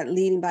one, I'm not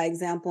leading by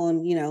example,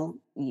 and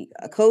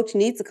a coach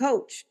needs a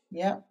coach.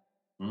 Yeah.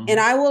 And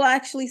I will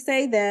actually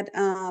say that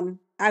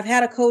I've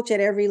had a coach at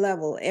every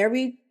level.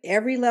 Every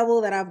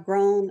level that I've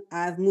grown,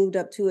 I've moved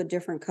up to a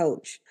different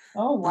coach.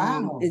 Oh,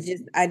 wow.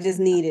 I just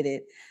needed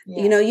it.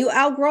 Yeah. You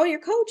outgrow your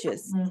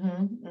coaches.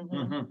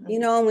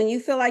 And when you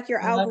feel like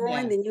you're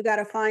outgrowing, then you got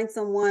to find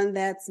someone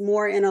that's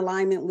more in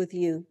alignment with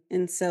you.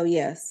 And so,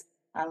 yes.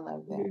 I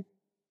love that.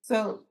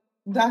 So,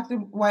 Dr.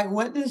 White,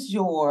 what does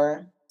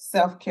your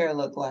self-care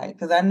look like?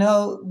 Because I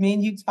know me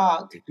and you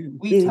talked.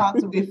 We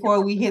talked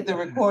before we hit the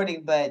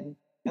recording button.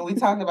 And we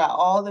talked about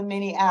all the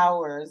many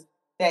hours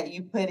that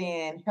you put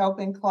in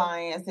helping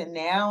clients, and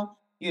now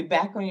you're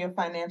back on your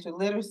financial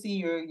literacy.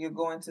 You're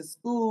going to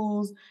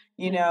schools.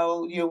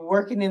 You're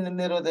working in the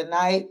middle of the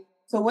night.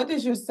 So, what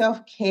does your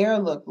self-care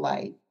look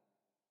like?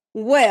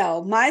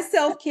 Well, my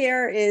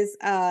self-care is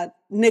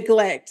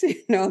neglect.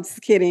 No, I'm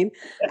just kidding.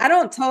 I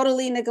don't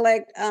totally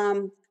neglect.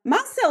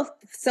 My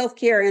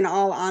self-care, in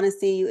all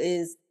honesty,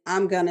 is,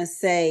 I'm gonna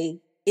say,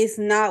 it's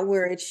not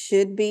where it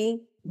should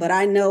be, but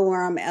I know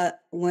where I'm at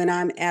when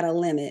I'm at a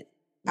limit.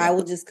 I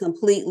will just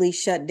completely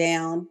shut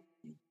down,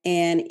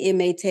 and it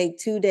may take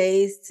 2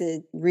 days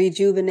to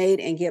rejuvenate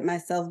and get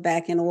myself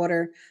back in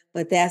order,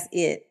 but that's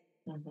it.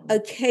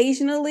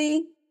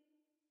 Occasionally,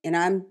 and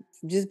I'm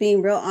just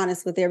being real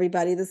honest with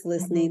everybody that's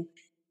listening,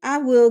 I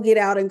will get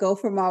out and go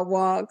for my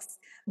walks,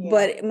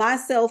 but my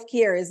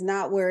self-care is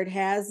not where it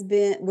has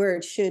been, where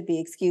it should be,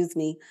 excuse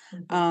me.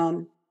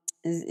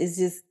 It's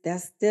just,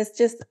 that's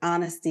just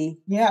honesty.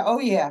 Yeah. Oh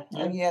yeah.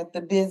 Oh yeah.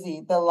 The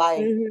busy, the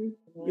life.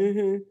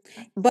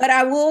 But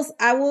I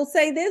will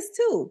say this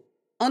too,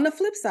 on the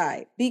flip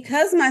side,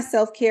 because my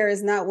self-care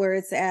is not where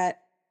it's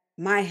at,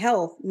 my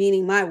health,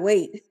 meaning my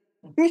weight,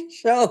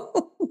 shows.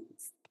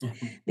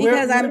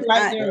 Because we're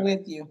right there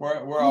with you.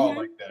 We're all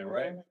like that,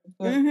 right?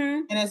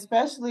 And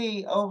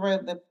especially over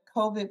the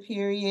COVID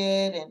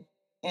period,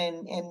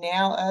 and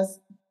now us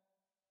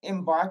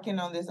embarking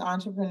on this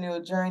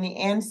entrepreneurial journey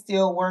and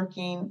still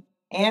working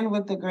and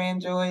with the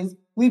grand joys,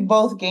 we've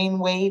both gained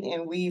weight,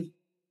 and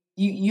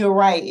you're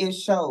right, it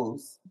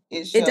shows.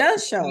 It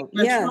does show.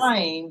 We're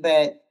trying,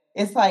 but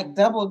it's like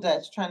double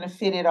dutch trying to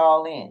fit it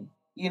all in,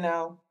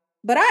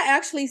 But I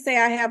actually say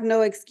I have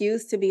no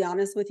excuse, to be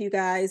honest with you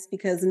guys,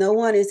 because no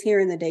one is here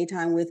in the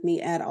daytime with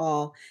me at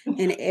all.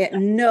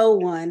 And no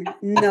one.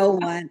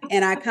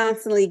 And I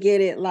constantly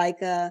get it like,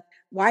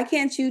 why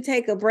can't you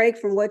take a break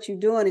from what you're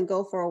doing and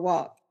go for a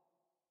walk?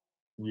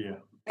 Yeah.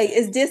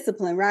 It's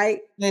discipline,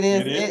 right? It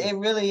is. It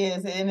really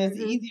is. And it's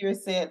easier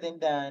said than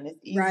done. It's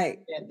easier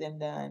said than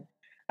done.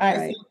 All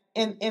right. So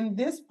in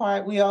this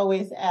part, we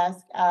always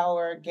ask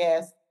our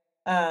guests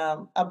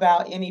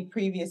about any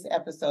previous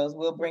episodes.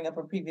 We'll bring up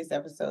a previous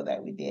episode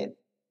that we did.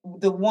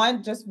 The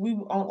one, we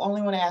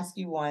only want to ask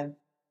you one.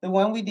 The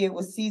one we did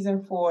was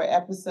season 4,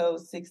 episode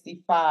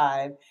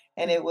 65,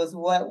 and it was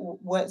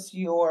what's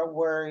your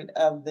word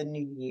of the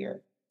new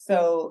year?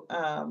 So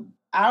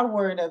our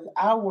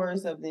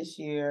words of this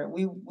year,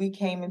 we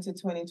came into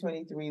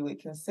 2023 with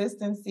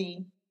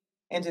consistency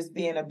and just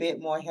being a bit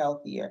more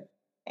healthier.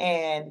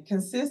 And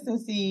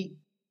consistency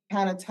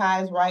kind of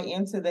ties right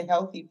into the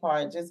healthy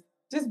part. Just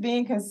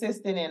being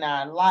consistent in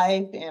our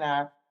life, in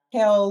our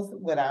health,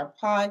 with our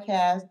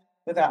podcast,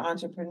 with our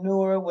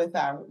entrepreneur, with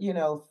our,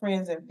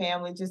 friends and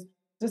family, just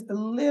a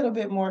little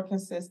bit more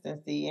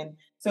consistency. And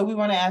so we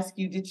want to ask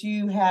you, did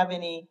you have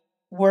any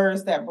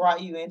words that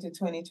brought you into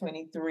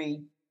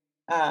 2023?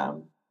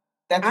 I'm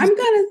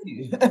gonna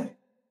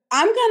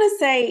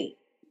say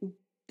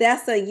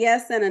that's a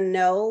yes and a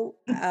no.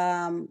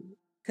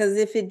 Because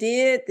if it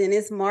did, then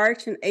it's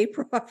March and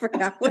April. I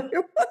forgot what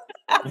it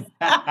was.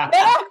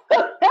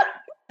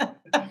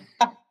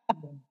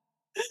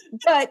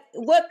 But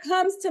what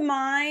comes to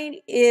mind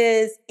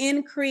is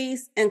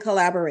increase and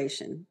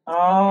collaboration.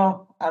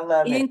 Oh, I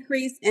love it.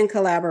 Increase and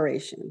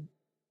collaboration.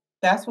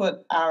 That's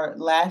what our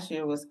last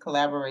year was,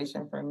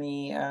 collaboration for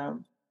me.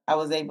 I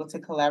was able to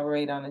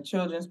collaborate on a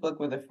children's book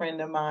with a friend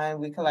of mine.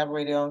 We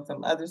collaborated on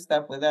some other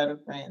stuff with other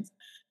friends.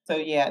 So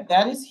yeah,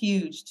 that is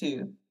huge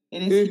too.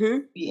 It is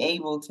huge to be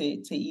able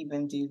to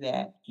even do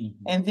that.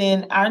 And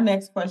then our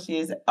next question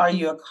is, are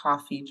you a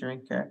coffee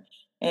drinker?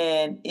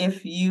 And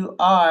if you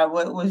are,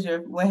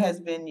 what has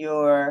been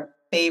your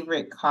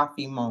favorite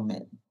coffee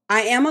moment?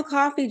 I am a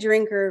coffee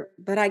drinker,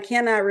 but I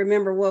cannot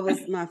remember what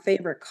was my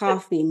favorite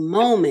coffee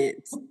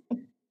moment.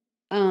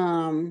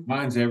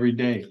 Mine's every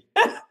day.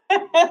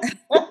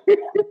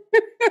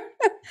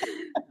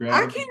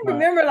 I can't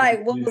remember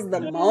what was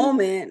the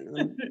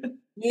moment.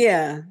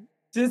 Yeah.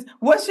 Just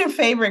what's your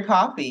favorite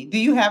coffee? Do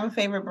you have a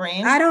favorite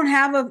brand? I don't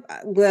have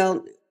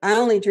I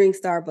only drink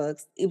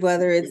Starbucks,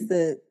 whether it's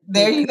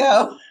There you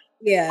go.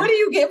 Yeah. What do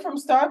you get from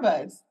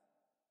Starbucks?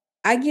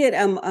 I get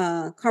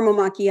caramel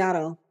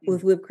macchiato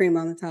with whipped cream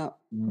on the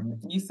top.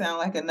 You sound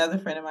like another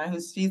friend of mine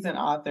she's an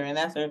author, and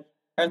that's her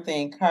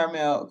thing,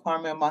 caramel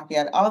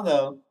macchiato.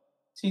 Although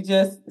she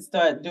just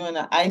started doing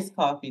an iced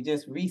coffee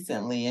just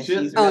recently, and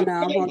she's I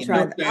won't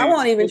try that. I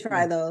won't even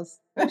try those.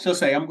 She'll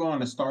say, "I'm going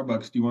to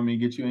Starbucks. Do you want me to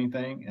get you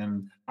anything?"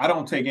 And I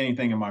don't take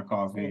anything in my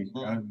coffee.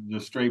 I'm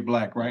just straight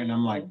black, right? And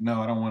I'm like,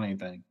 "No, I don't want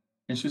anything."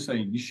 And she'll say,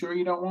 "You sure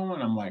you don't want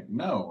one?" I'm like,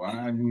 "No,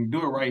 I can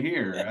do it right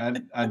here.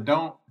 I'm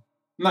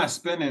not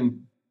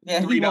spending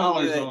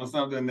 $3 on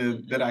something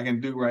that I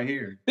can do right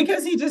here."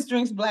 Because he just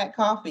drinks black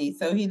coffee,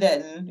 so he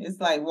doesn't.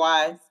 It's like,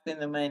 why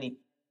spend the money?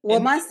 Well,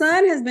 And my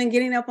son has been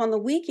getting up on the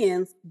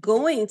weekends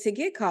going to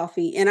get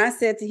coffee. And I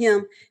said to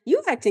him,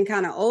 you acting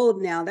kind of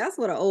old now. That's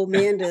what an old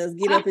man does,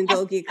 get up and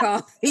go get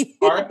coffee.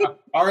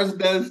 Ours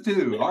does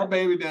too. Our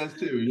baby does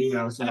too.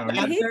 So I'm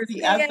 30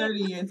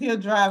 years. He'll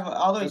drive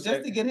all the way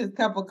just to get his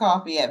cup of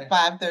coffee at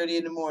 5:30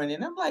 in the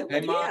morning. I'm like,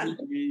 hey, Mom,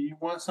 you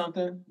want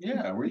something?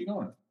 Yeah, where are you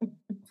going?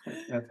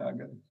 That's how it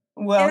goes.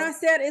 Well, and I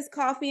said, it's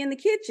coffee in the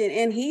kitchen.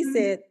 And he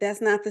said, that's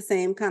not the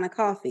same kind of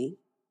coffee.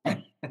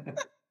 And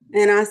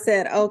I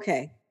said,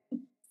 okay.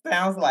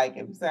 Sounds like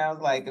him.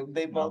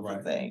 They both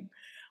the same.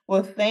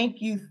 Well,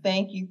 thank you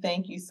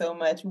so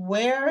much.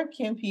 Where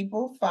can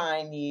people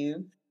find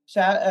you?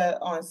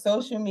 On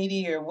social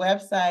media or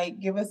website?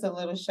 Give us a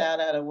little shout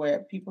out of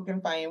where people can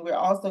find you. We're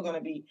also going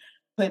to be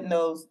putting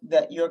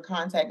your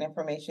contact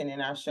information in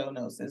our show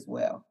notes as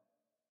well.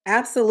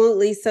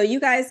 Absolutely. So you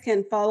guys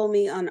can follow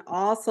me on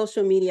all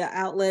social media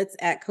outlets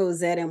at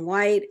Cozette M.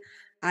 White.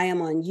 I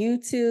am on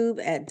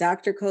YouTube at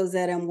Dr.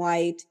 Cozette M.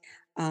 White.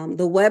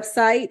 The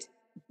website,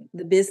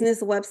 the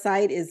business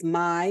website is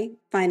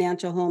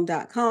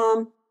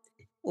myfinancialhome.com.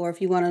 Or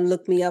if you want to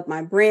look me up,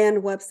 my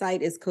brand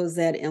website is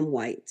Cozette M.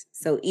 White.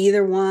 So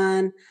either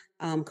one,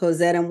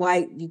 Cozette M.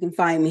 White, you can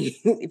find me.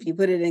 If you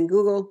put it in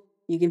Google,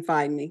 you can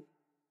find me.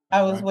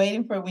 I was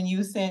waiting for, when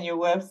you send your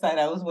website,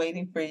 I was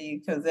waiting for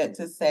you, Cozette,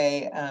 to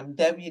say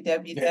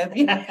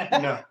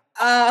www. No.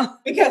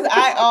 Because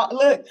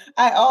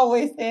I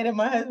always say it,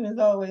 my husband's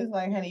always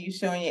like, honey, you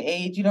showing your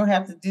age. You don't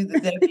have to do the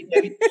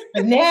www.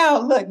 But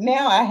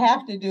now I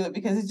have to do it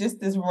because it's just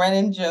this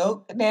running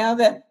joke now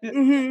that,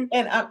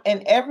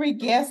 and every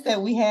guest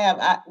that we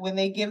have, when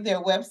they give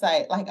their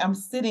website, like I'm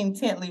sitting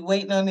intently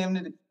waiting on them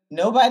to,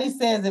 nobody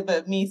says it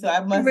but me. So I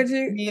must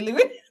really.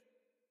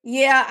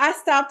 Yeah, I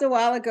stopped a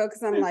while ago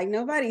because I'm like,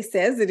 nobody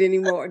says it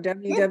anymore.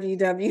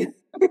 www.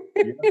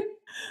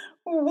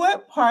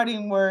 What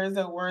parting words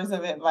or words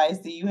of advice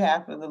do you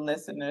have for the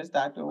listeners,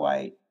 Dr.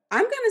 White?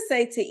 I'm going to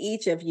say to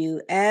each of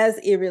you, as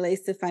it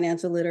relates to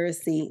financial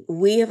literacy,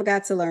 we have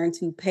got to learn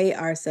to pay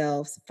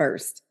ourselves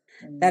first.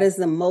 That is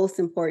the most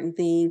important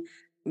thing.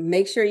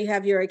 Make sure you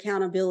have your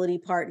accountability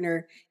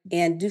partner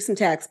and do some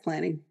tax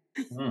planning.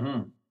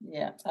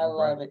 Yeah, I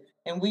love it.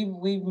 And we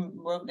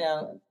wrote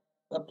down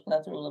a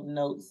plethora of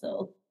notes.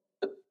 So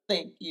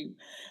thank you.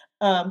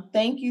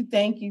 Thank you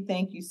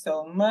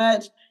so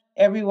much.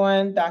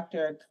 Everyone,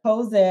 Dr.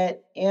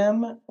 Cozette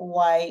M.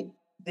 White,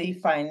 the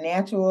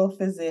financial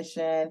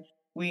physician.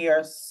 We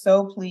are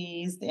so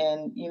pleased.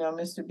 And,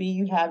 Mr. B,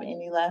 you have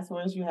any last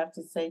words you have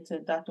to say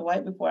to Dr.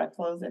 White before I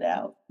close it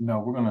out? No,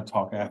 we're going to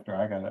talk after.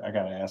 I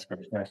gotta ask her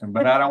a question,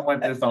 but I don't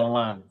want this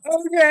online.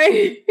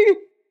 Okay.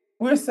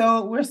 We're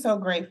so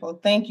grateful.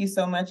 Thank you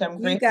so much.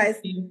 I'm grateful to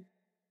you.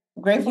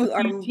 Grateful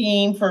to your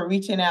team for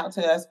reaching out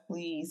to us,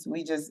 please.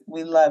 We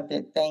loved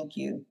it. Thank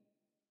you.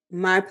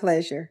 My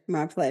pleasure.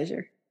 My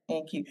pleasure.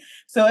 Thank you.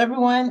 So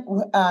everyone,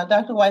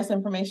 Dr. White's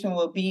information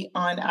will be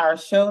on our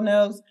show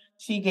notes.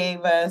 She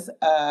gave us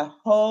a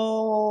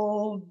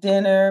whole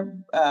dinner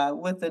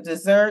with a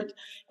dessert,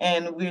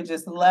 and we're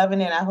just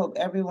loving it. I hope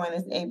everyone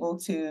is able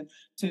to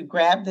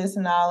grab this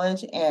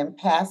knowledge and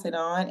pass it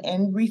on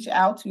and reach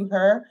out to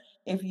her.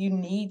 If you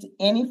need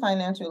any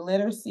financial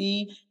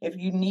literacy, if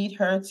you need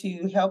her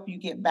to help you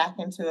get back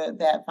into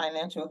that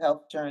financial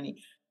health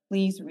journey,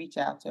 please reach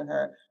out to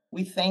her.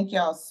 We thank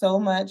y'all so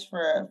much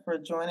for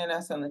joining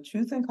us on the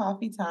Truth and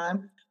Coffee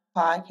Time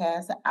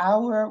podcast.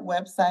 Our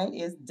website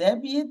is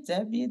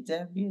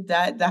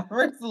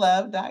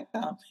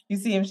www.diverselove.com. You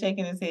see him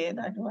shaking his head,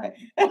 Dr. White.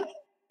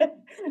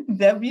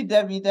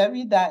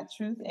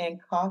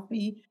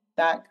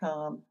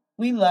 www.truthandcoffee.com.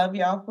 We love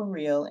y'all for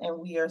real, and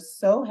we are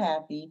so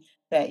happy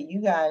that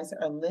you guys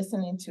are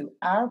listening to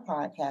our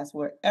podcast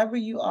wherever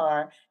you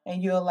are,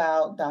 and you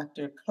allow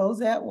Dr.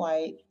 Cozette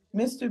White,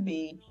 Mr.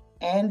 B,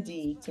 and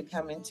D to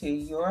come into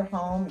your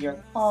home,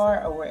 your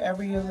car, or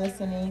wherever you're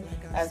listening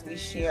as we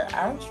share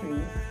our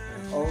truth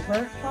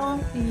over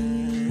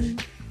coffee.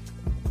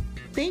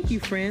 Thank you,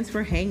 friends,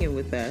 for hanging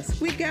with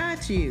us. We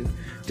got you.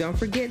 Don't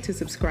forget to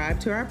subscribe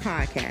to our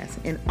podcast.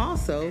 And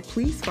also,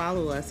 please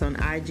follow us on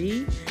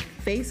IG,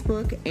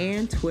 Facebook,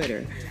 and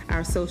Twitter.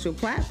 Our social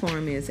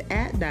platform is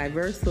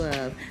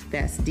 @DiverseLove.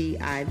 That's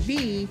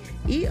DIVERSELUV.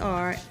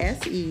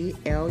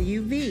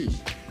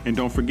 And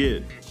don't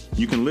forget,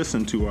 you can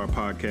listen to our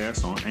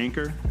podcast on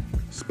Anchor,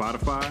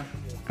 Spotify,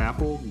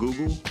 Apple,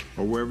 Google,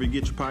 or wherever you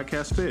get your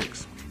podcast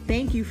fix.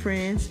 Thank you,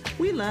 friends.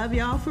 We love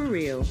y'all for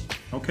real.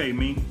 Okay,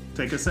 me,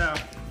 take us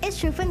out. It's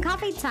Truth and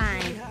Coffee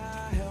Time.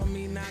 Help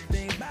me not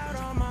think about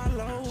all my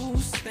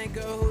lows. Think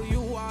of who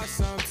you are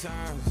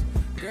sometimes.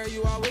 Girl,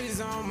 you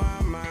always on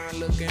my mind.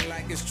 Looking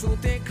like it's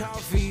Truth and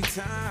Coffee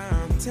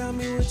Time. Tell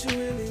me what you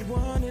really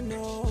want to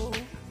know.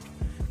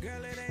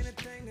 Girl, it ain't